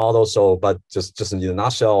GAN model. So, but just in a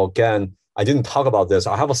nutshell, GAN, I didn't talk about this.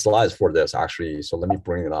 I have a slide for this actually. So let me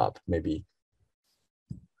bring it up. Maybe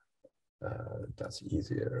that's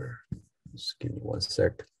easier. Just give me 1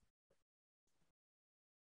 sec.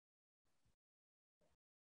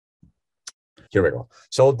 Here we go.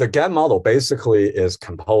 So the GAN model basically is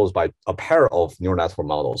composed by a pair of neural network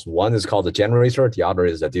models. One is called the generator, the other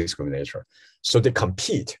is the discriminator. So they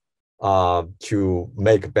compete to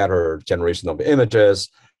make better generation of images.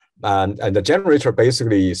 And the generator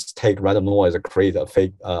basically take random noise and create a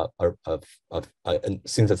fake, a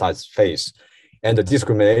synthesized face. And the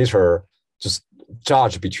discriminator just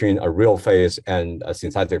judge between a real face and a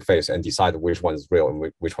synthetic face and decide which one is real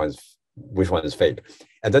and which one is fake.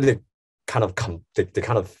 And then they kind of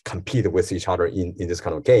compete with each other in this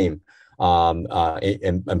kind of game,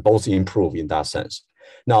 and both improve in that sense.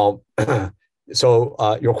 Now, so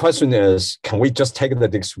your question is, can we just take the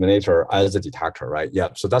discriminator as a detector, right? Yeah.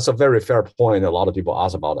 So that's a very fair point. A lot of people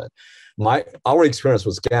ask about it. Our experience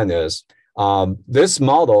with GAN is this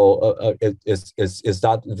model is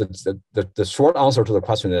that the short answer to the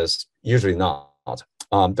question is usually not.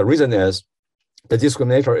 The reason is the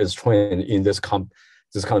discriminator is trained in this kind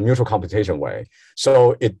of mutual computation way.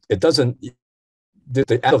 So it doesn't,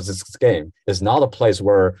 the end of this game is not a place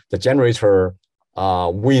where the generator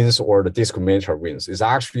wins or the discriminator wins. It's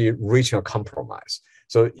actually reaching a compromise.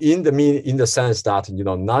 So in the sense that, you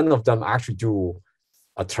know, none of them actually do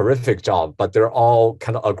a terrific job, but they're all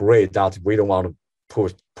kind of agree that we don't want to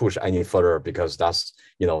push any further because that's,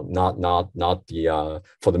 you know, not the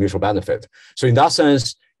for the mutual benefit. So in that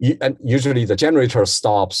sense, and usually the generator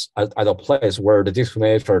stops at a place where the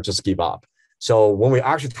discriminator just give up. So when we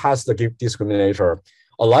actually test the discriminator,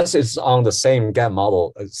 unless it's on the same GAN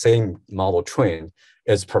model, same model trained,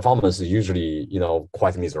 its performance is usually, you know,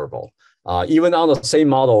 quite miserable. Even on the same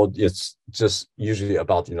model, it's just usually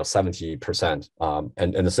about, you know, 70%,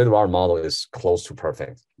 and the state-of-the-art model is close to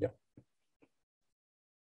perfect. Yeah.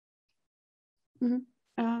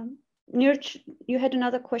 Mm-hmm. Niraj, you had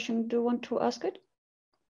another question. Do you want to ask it?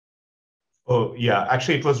 Oh, yeah.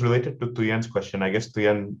 Actually, it was related to Tuyan's question. I guess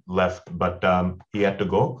Tuyan left, but he had to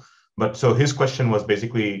go. But so his question was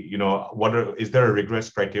basically, you know, is there a rigorous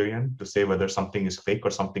criterion to say whether something is fake or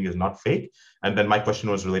something is not fake? And then my question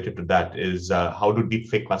was related to that is how do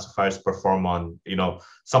deepfake classifiers perform on, you know,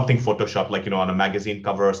 something Photoshop, like, you know, on a magazine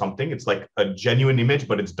cover or something? It's like a genuine image,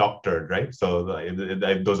 but it's doctored, right? So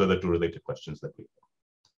those are the two related questions that we.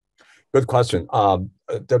 Good question.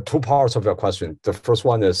 There are two parts of your question. The first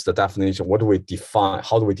one is the definition. What do we define?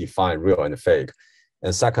 How do we define real and fake?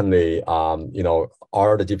 And secondly, you know,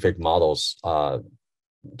 are the deepfake models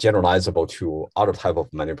generalizable to other type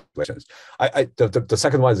of manipulations? The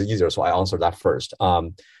second one is easier, so I answer that first.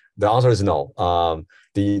 The answer is no.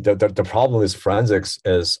 The problem with forensics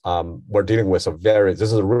is we're dealing with this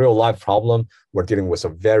is a real life problem. We're dealing with a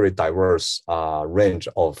very diverse range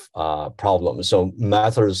of problems. So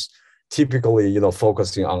methods typically, you know,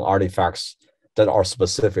 focusing on artifacts that are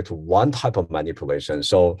specific to one type of manipulation.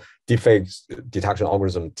 So deepfake detection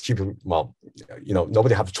algorithm, typically, well,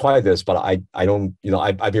 nobody have tried this, but I don't,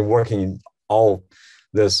 I've been working all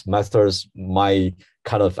these methods. My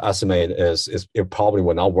kind of estimate is it probably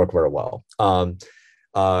will not work very well.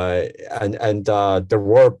 There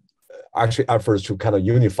were actually efforts to kind of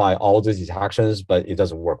unify all the detections, but it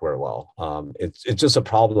doesn't work very well. It's just a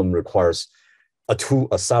problem requires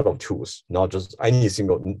a set of tools, not just any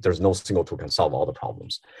single, there's no single tool can solve all the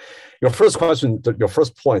problems. Your first question, your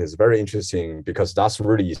first point is very interesting because that's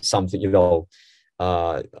really something,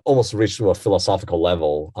 almost reached to a philosophical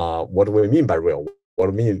level. What do we mean by real?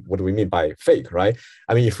 What do we mean by fake, right?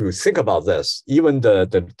 I mean, if you think about this, even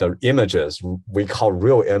the images we call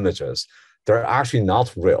real images, they're actually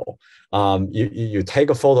not real. You take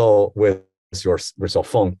a photo with your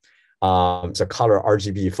phone, it's a color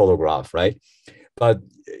RGB photograph, right? But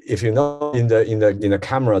if you know in the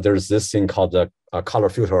camera, there's this thing called the color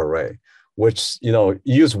filter array, which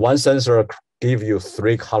use one sensor, give you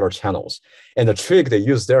 3 color channels, and the trick they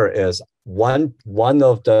use there is one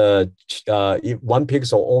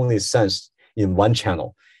pixel only sensed in one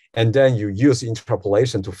channel, and then you use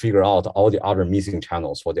interpolation to figure out all the other missing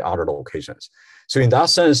channels for the other locations. So in that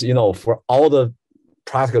sense, for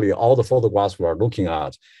practically all the photographs we are looking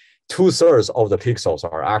at, 2/3 of the pixels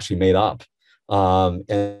are actually made up. And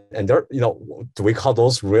they're, do we call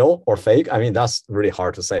those real or fake? I mean, that's really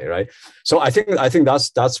hard to say, right? So I think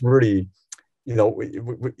that's really,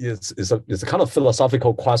 it's a kind of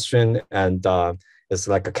philosophical question, and it's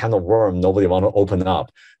like a can of worm nobody want to open up.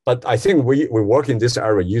 But I think we work in this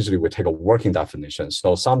area. Usually we take a working definition.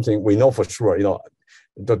 So something we know for sure,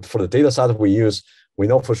 for the data set we use, we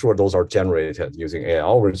know for sure those are generated using AI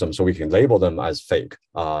algorithms, so we can label them as fake.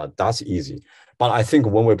 That's easy. But I think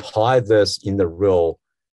when we apply this in the real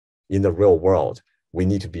world, we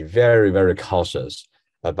need to be very, very cautious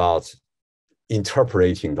about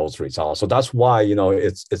interpreting those results. So that's why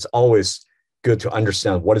it's always good to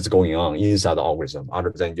understand what is going on inside the algorithm,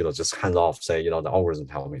 other than just hand off, say the algorithm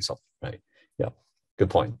tell me something, right? Yeah, good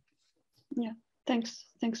point. Yeah, thanks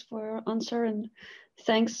for your answer, and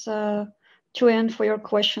thanks Tuyen for your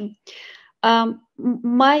question.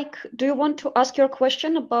 Mike, do you want to ask your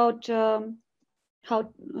question about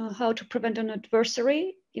how to prevent an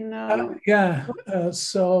adversary in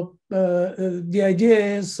so the idea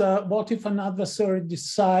is what if an adversary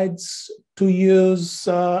decides to use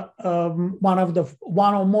one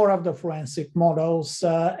or more of the forensic models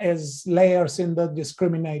as layers in the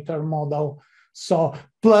discriminator model? So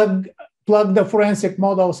plug the forensic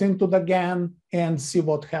models into the GAN and see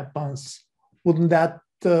what happens. Wouldn't that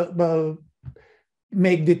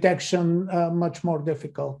make detection much more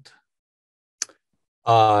difficult?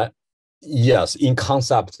 Yes, in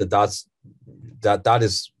concept, that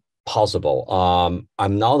is possible.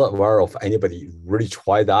 I'm not aware of anybody really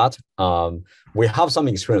tried that. We have some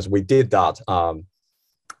experience. We did that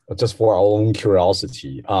just for our own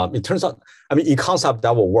curiosity. It turns out, I mean, in concept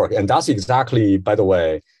that will work, and that's exactly, by the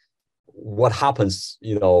way, what happens,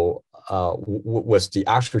 with the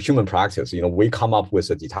actual human practice. We come up with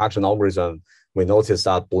a detection algorithm. We notice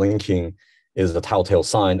that blinking is the telltale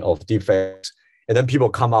sign of deepfakes. And then people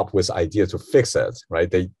come up with ideas to fix it, right?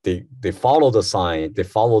 They follow the sign, they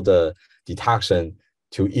follow the detection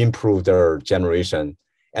to improve their generation.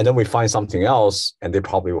 And then we find something else, and they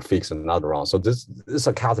probably will fix another round. So this is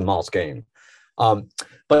a cat and mouse game.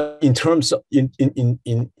 But in terms of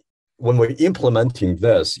when we're implementing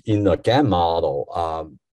this in a GAN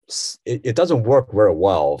model, it doesn't work very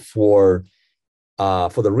well for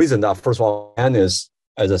the reason that, first of all, GAN is,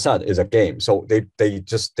 as I said, is a game. So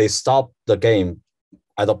they stop the game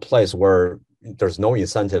at a place where there's no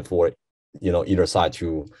incentive for either side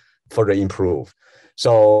to further improve.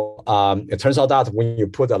 So it turns out that when you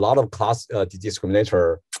put a lot of class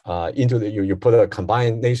discriminator into you put a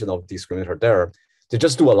combination of discriminator there, they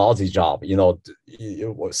just do a lousy job.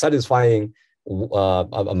 Satisfying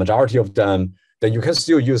a majority of them, then you can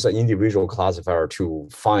still use an individual classifier to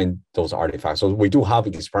find those artifacts. So we do have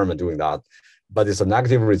an experiment doing that, but it's a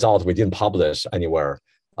negative result we didn't publish anywhere.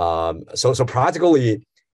 So practically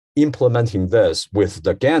implementing this with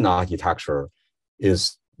the GAN architecture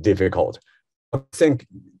is difficult. I think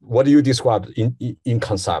what you described in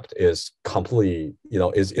concept is completely,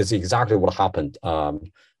 is exactly what happened, for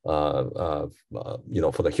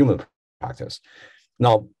the human practice.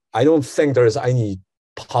 Now, I don't think there is any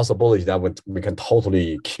possibility that we can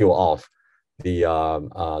totally kill off the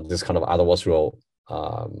this kind of adversarial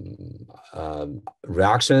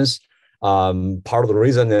reactions. Part of the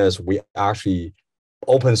reason is we actually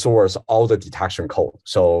open source all the detection code.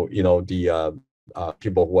 So the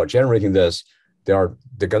people who are generating this they're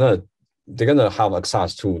gonna have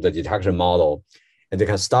access to the detection model, and they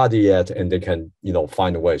can study it, and they can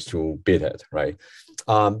find ways to beat it, right?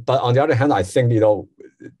 But on the other hand, I think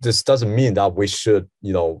this doesn't mean that we should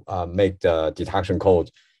make the detection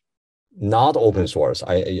code not open source.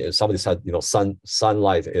 Somebody said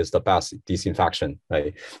sunlight is the best disinfection,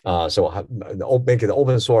 right? So make it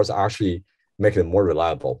open source, actually make it more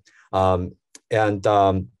reliable. And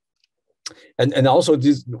also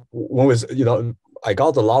this when was I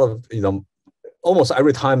got a lot of almost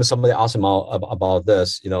every time somebody asks about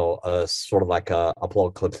this, sort of like a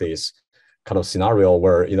apocalyptic kind of scenario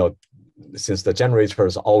where since the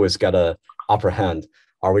generators always get a upper hand,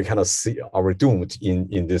 are we doomed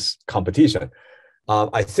in this competition?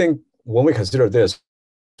 I think when we consider this,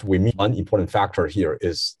 we mean one important factor here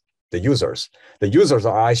is the users. The users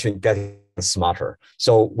are actually getting smarter.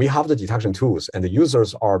 So we have the detection tools, and the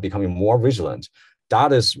users are becoming more vigilant.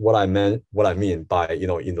 That is what I mean by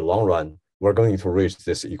in the long run, we're going to reach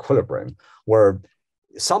this equilibrium where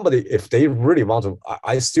somebody, if they really want to,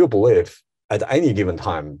 I still believe at any given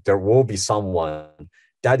time there will be someone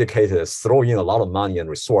dedicated, throw in a lot of money and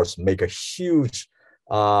resource, make a huge,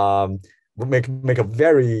 make a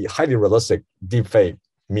very highly realistic deepfake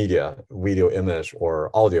media, video, image, or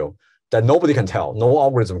audio that nobody can tell, no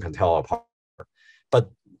algorithm can tell apart. But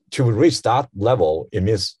to reach that level, it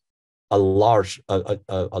means a large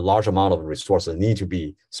amount of resources need to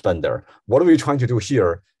be spent there. What are we trying to do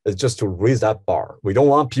here is just to raise that bar. We don't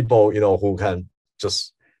want people, who can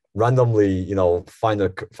just randomly, find a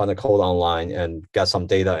code online and get some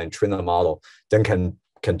data and train a model, then can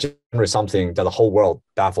generate something that the whole world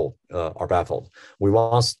are baffled. We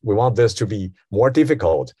want this to be more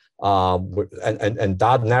difficult, and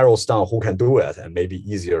that narrows down who can do it, and maybe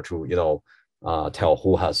easier to tell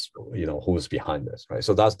who's behind this, right?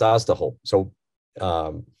 So that's the hope. So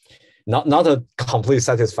not a complete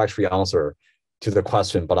satisfactory answer to the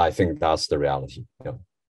question, but I think that's the reality. Yeah.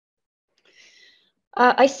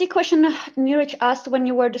 I see a question Neeraj asked when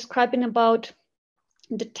you were describing about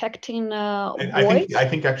detecting voice. I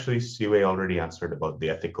think actually Siwei already answered about the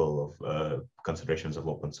ethical of considerations of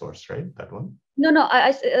open source, right? That one. No,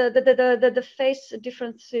 the phase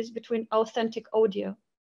differences between authentic audio.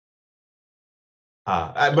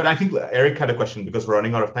 But I think Eric had a question because we're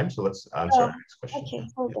running out of time, so let's answer Eric's question. Okay,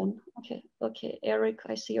 hold on. Okay, Eric,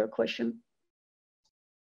 I see your question.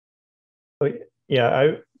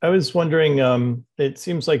 Yeah, I was wondering. It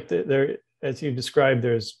seems like there, as you described,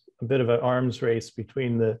 there's a bit of an arms race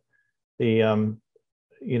between the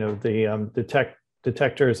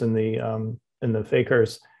detectors and the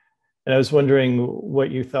fakers, and I was wondering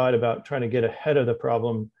what you thought about trying to get ahead of the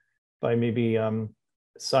problem by maybe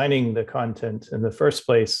signing the content in the first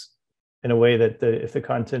place in a way that if the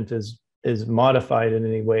content is modified in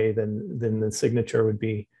any way, then the signature would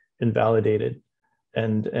be invalidated.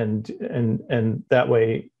 And that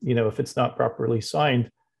way, if it's not properly signed,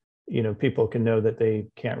 people can know that they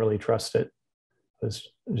can't really trust it. I was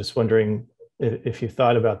just wondering if you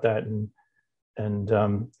thought about that, and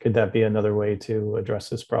could that be another way to address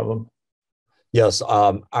this problem? Yes,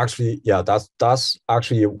 actually, yeah, that's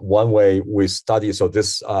actually one way we study. So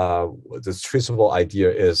this traceable idea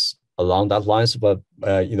is along that lines, but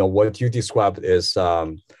what you described is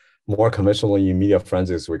more conventionally in media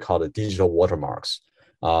forensics, we call it digital watermarks.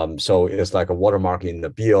 So it's like a watermark in the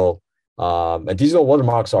bill. And digital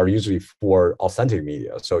watermarks are usually for authentic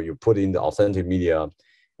media. So you put in the authentic media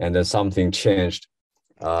and then something changed.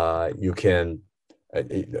 You can,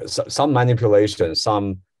 some manipulation,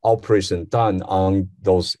 some operation done on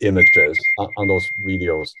those images, on those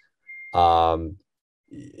videos,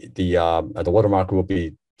 the watermark will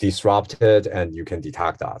be disrupted and you can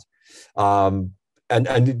detect that.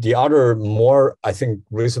 And the other more, I think,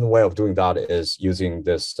 recent way of doing that is using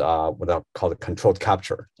this, what I call controlled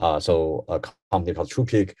capture. So a company called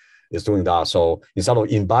TruePic is doing that. So instead of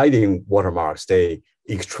embedding watermarks, they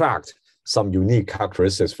extract some unique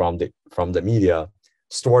characteristics from the media,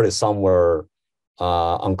 store it somewhere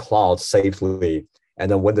on cloud safely. And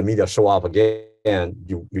then when the media show up again,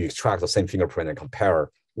 you extract the same fingerprint and compare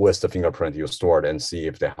with the fingerprint you stored and see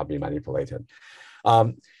if they have been manipulated.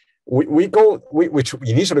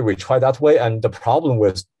 Initially we try that way, and the problem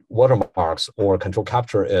with watermarks or control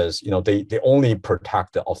capture is, they only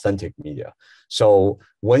protect the authentic media. So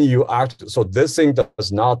when you so this thing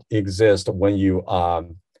does not exist when you,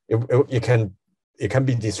 it can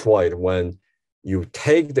be destroyed when you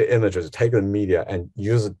take the images, take the media, and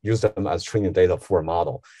use them as training data for a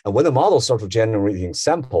model. And when the model starts generating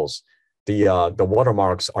samples, the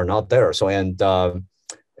watermarks are not there. So and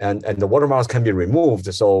the watermarks can be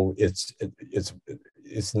removed. So it's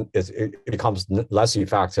it becomes less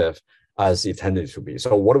effective as intended to be.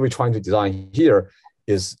 So what are we trying to design here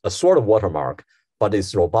is a sort of watermark, but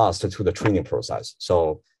it's robust to the training process.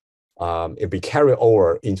 So it be carried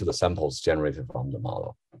over into the samples generated from the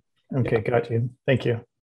model. Okay, got you. Thank you.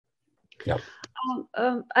 Yeah.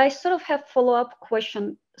 I sort of have follow-up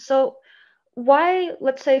question. So why,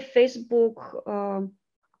 let's say, Facebook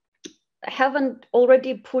haven't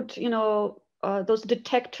already put, those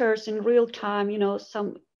detectors in real time?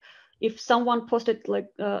 If someone posted like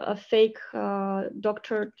a fake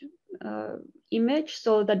doctored image,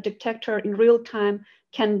 so that detector in real time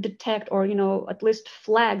can detect or at least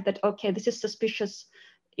flag that, okay, this is suspicious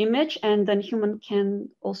image, and then human can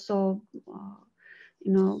also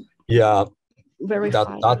yeah,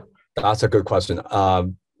 verify. That's a good question.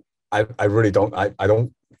 I really don't I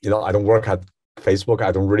don't work at Facebook.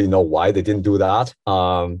 I don't really know why they didn't do that.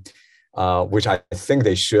 Which I think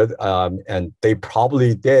they should, and they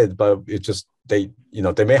probably did, but it just they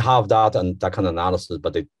may have that and that kind of analysis,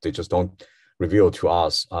 but they just don't reveal to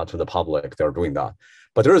us, to the public, they're doing that.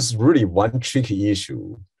 But there is really one tricky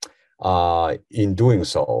issue in doing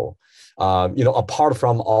so. Apart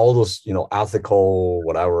from all those ethical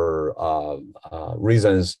whatever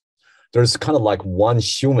reasons, there's kind of like one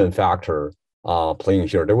human factor playing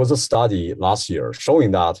here. There was a study last year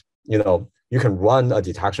showing that you can run a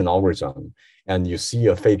detection algorithm and you see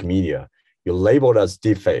a fake media, you label it as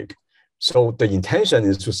deepfake. So the intention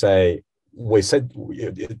is to say,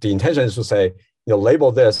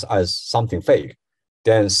 label this as something fake,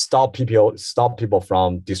 then stop people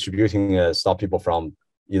from distributing it, stop people from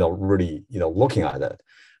really looking at it.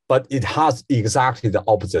 But it has exactly the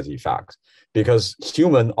opposite effect, because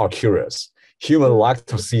humans are curious. Humans like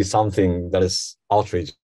to see something that is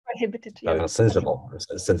outrageous,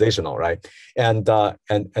 sensational, right? And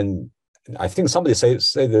I think somebody say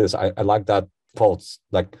this. I like that quote.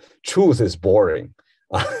 Like, truth is boring.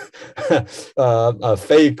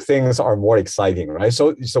 Fake things are more exciting, right?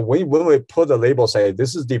 So when we put the label, say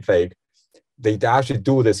this is deepfake, they actually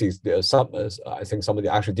do this. I think somebody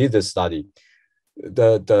actually did this study.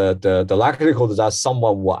 The likelihood that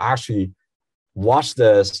someone will actually watch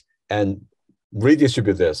this and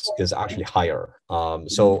redistribute this is actually higher.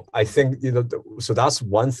 So I think so that's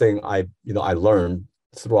one thing I learned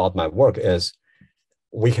throughout my work is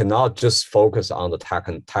we cannot just focus on the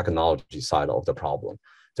technology side of the problem.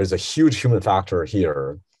 There's a huge human factor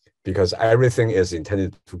here, because everything is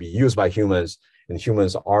intended to be used by humans, and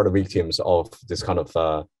humans are the victims of this kind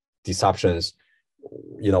of deceptions.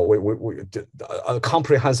 A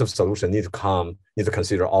comprehensive solution need to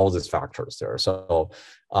consider all these factors there. So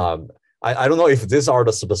I don't know if these are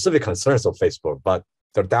the specific concerns of Facebook, but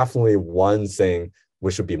they're definitely one thing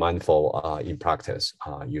we should be mindful in practice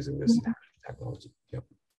using this technology. Yep.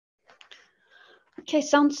 Okay,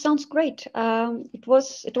 sounds great. It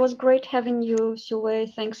was great having you,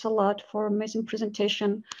 Siwei. Thanks a lot for amazing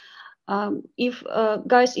presentation.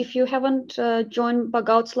 Guys, if you haven't joined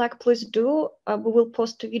Bug Slack, please do. We will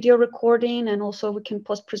post a video recording, and also we can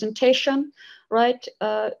post presentation, right?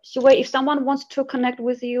 Siwei, if someone wants to connect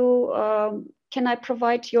with you, can I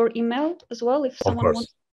provide your email as well? If someone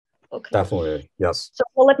wants. Okay. Definitely, yes. So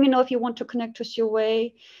let me know if you want to connect to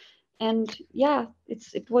Siwei. And yeah,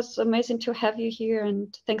 it was amazing to have you here,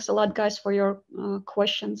 and thanks a lot, guys, for your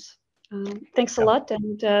questions. Thanks a lot,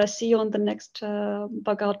 and see you on the next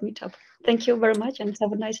Bug Out meetup. Thank you very much, and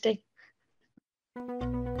have a nice day.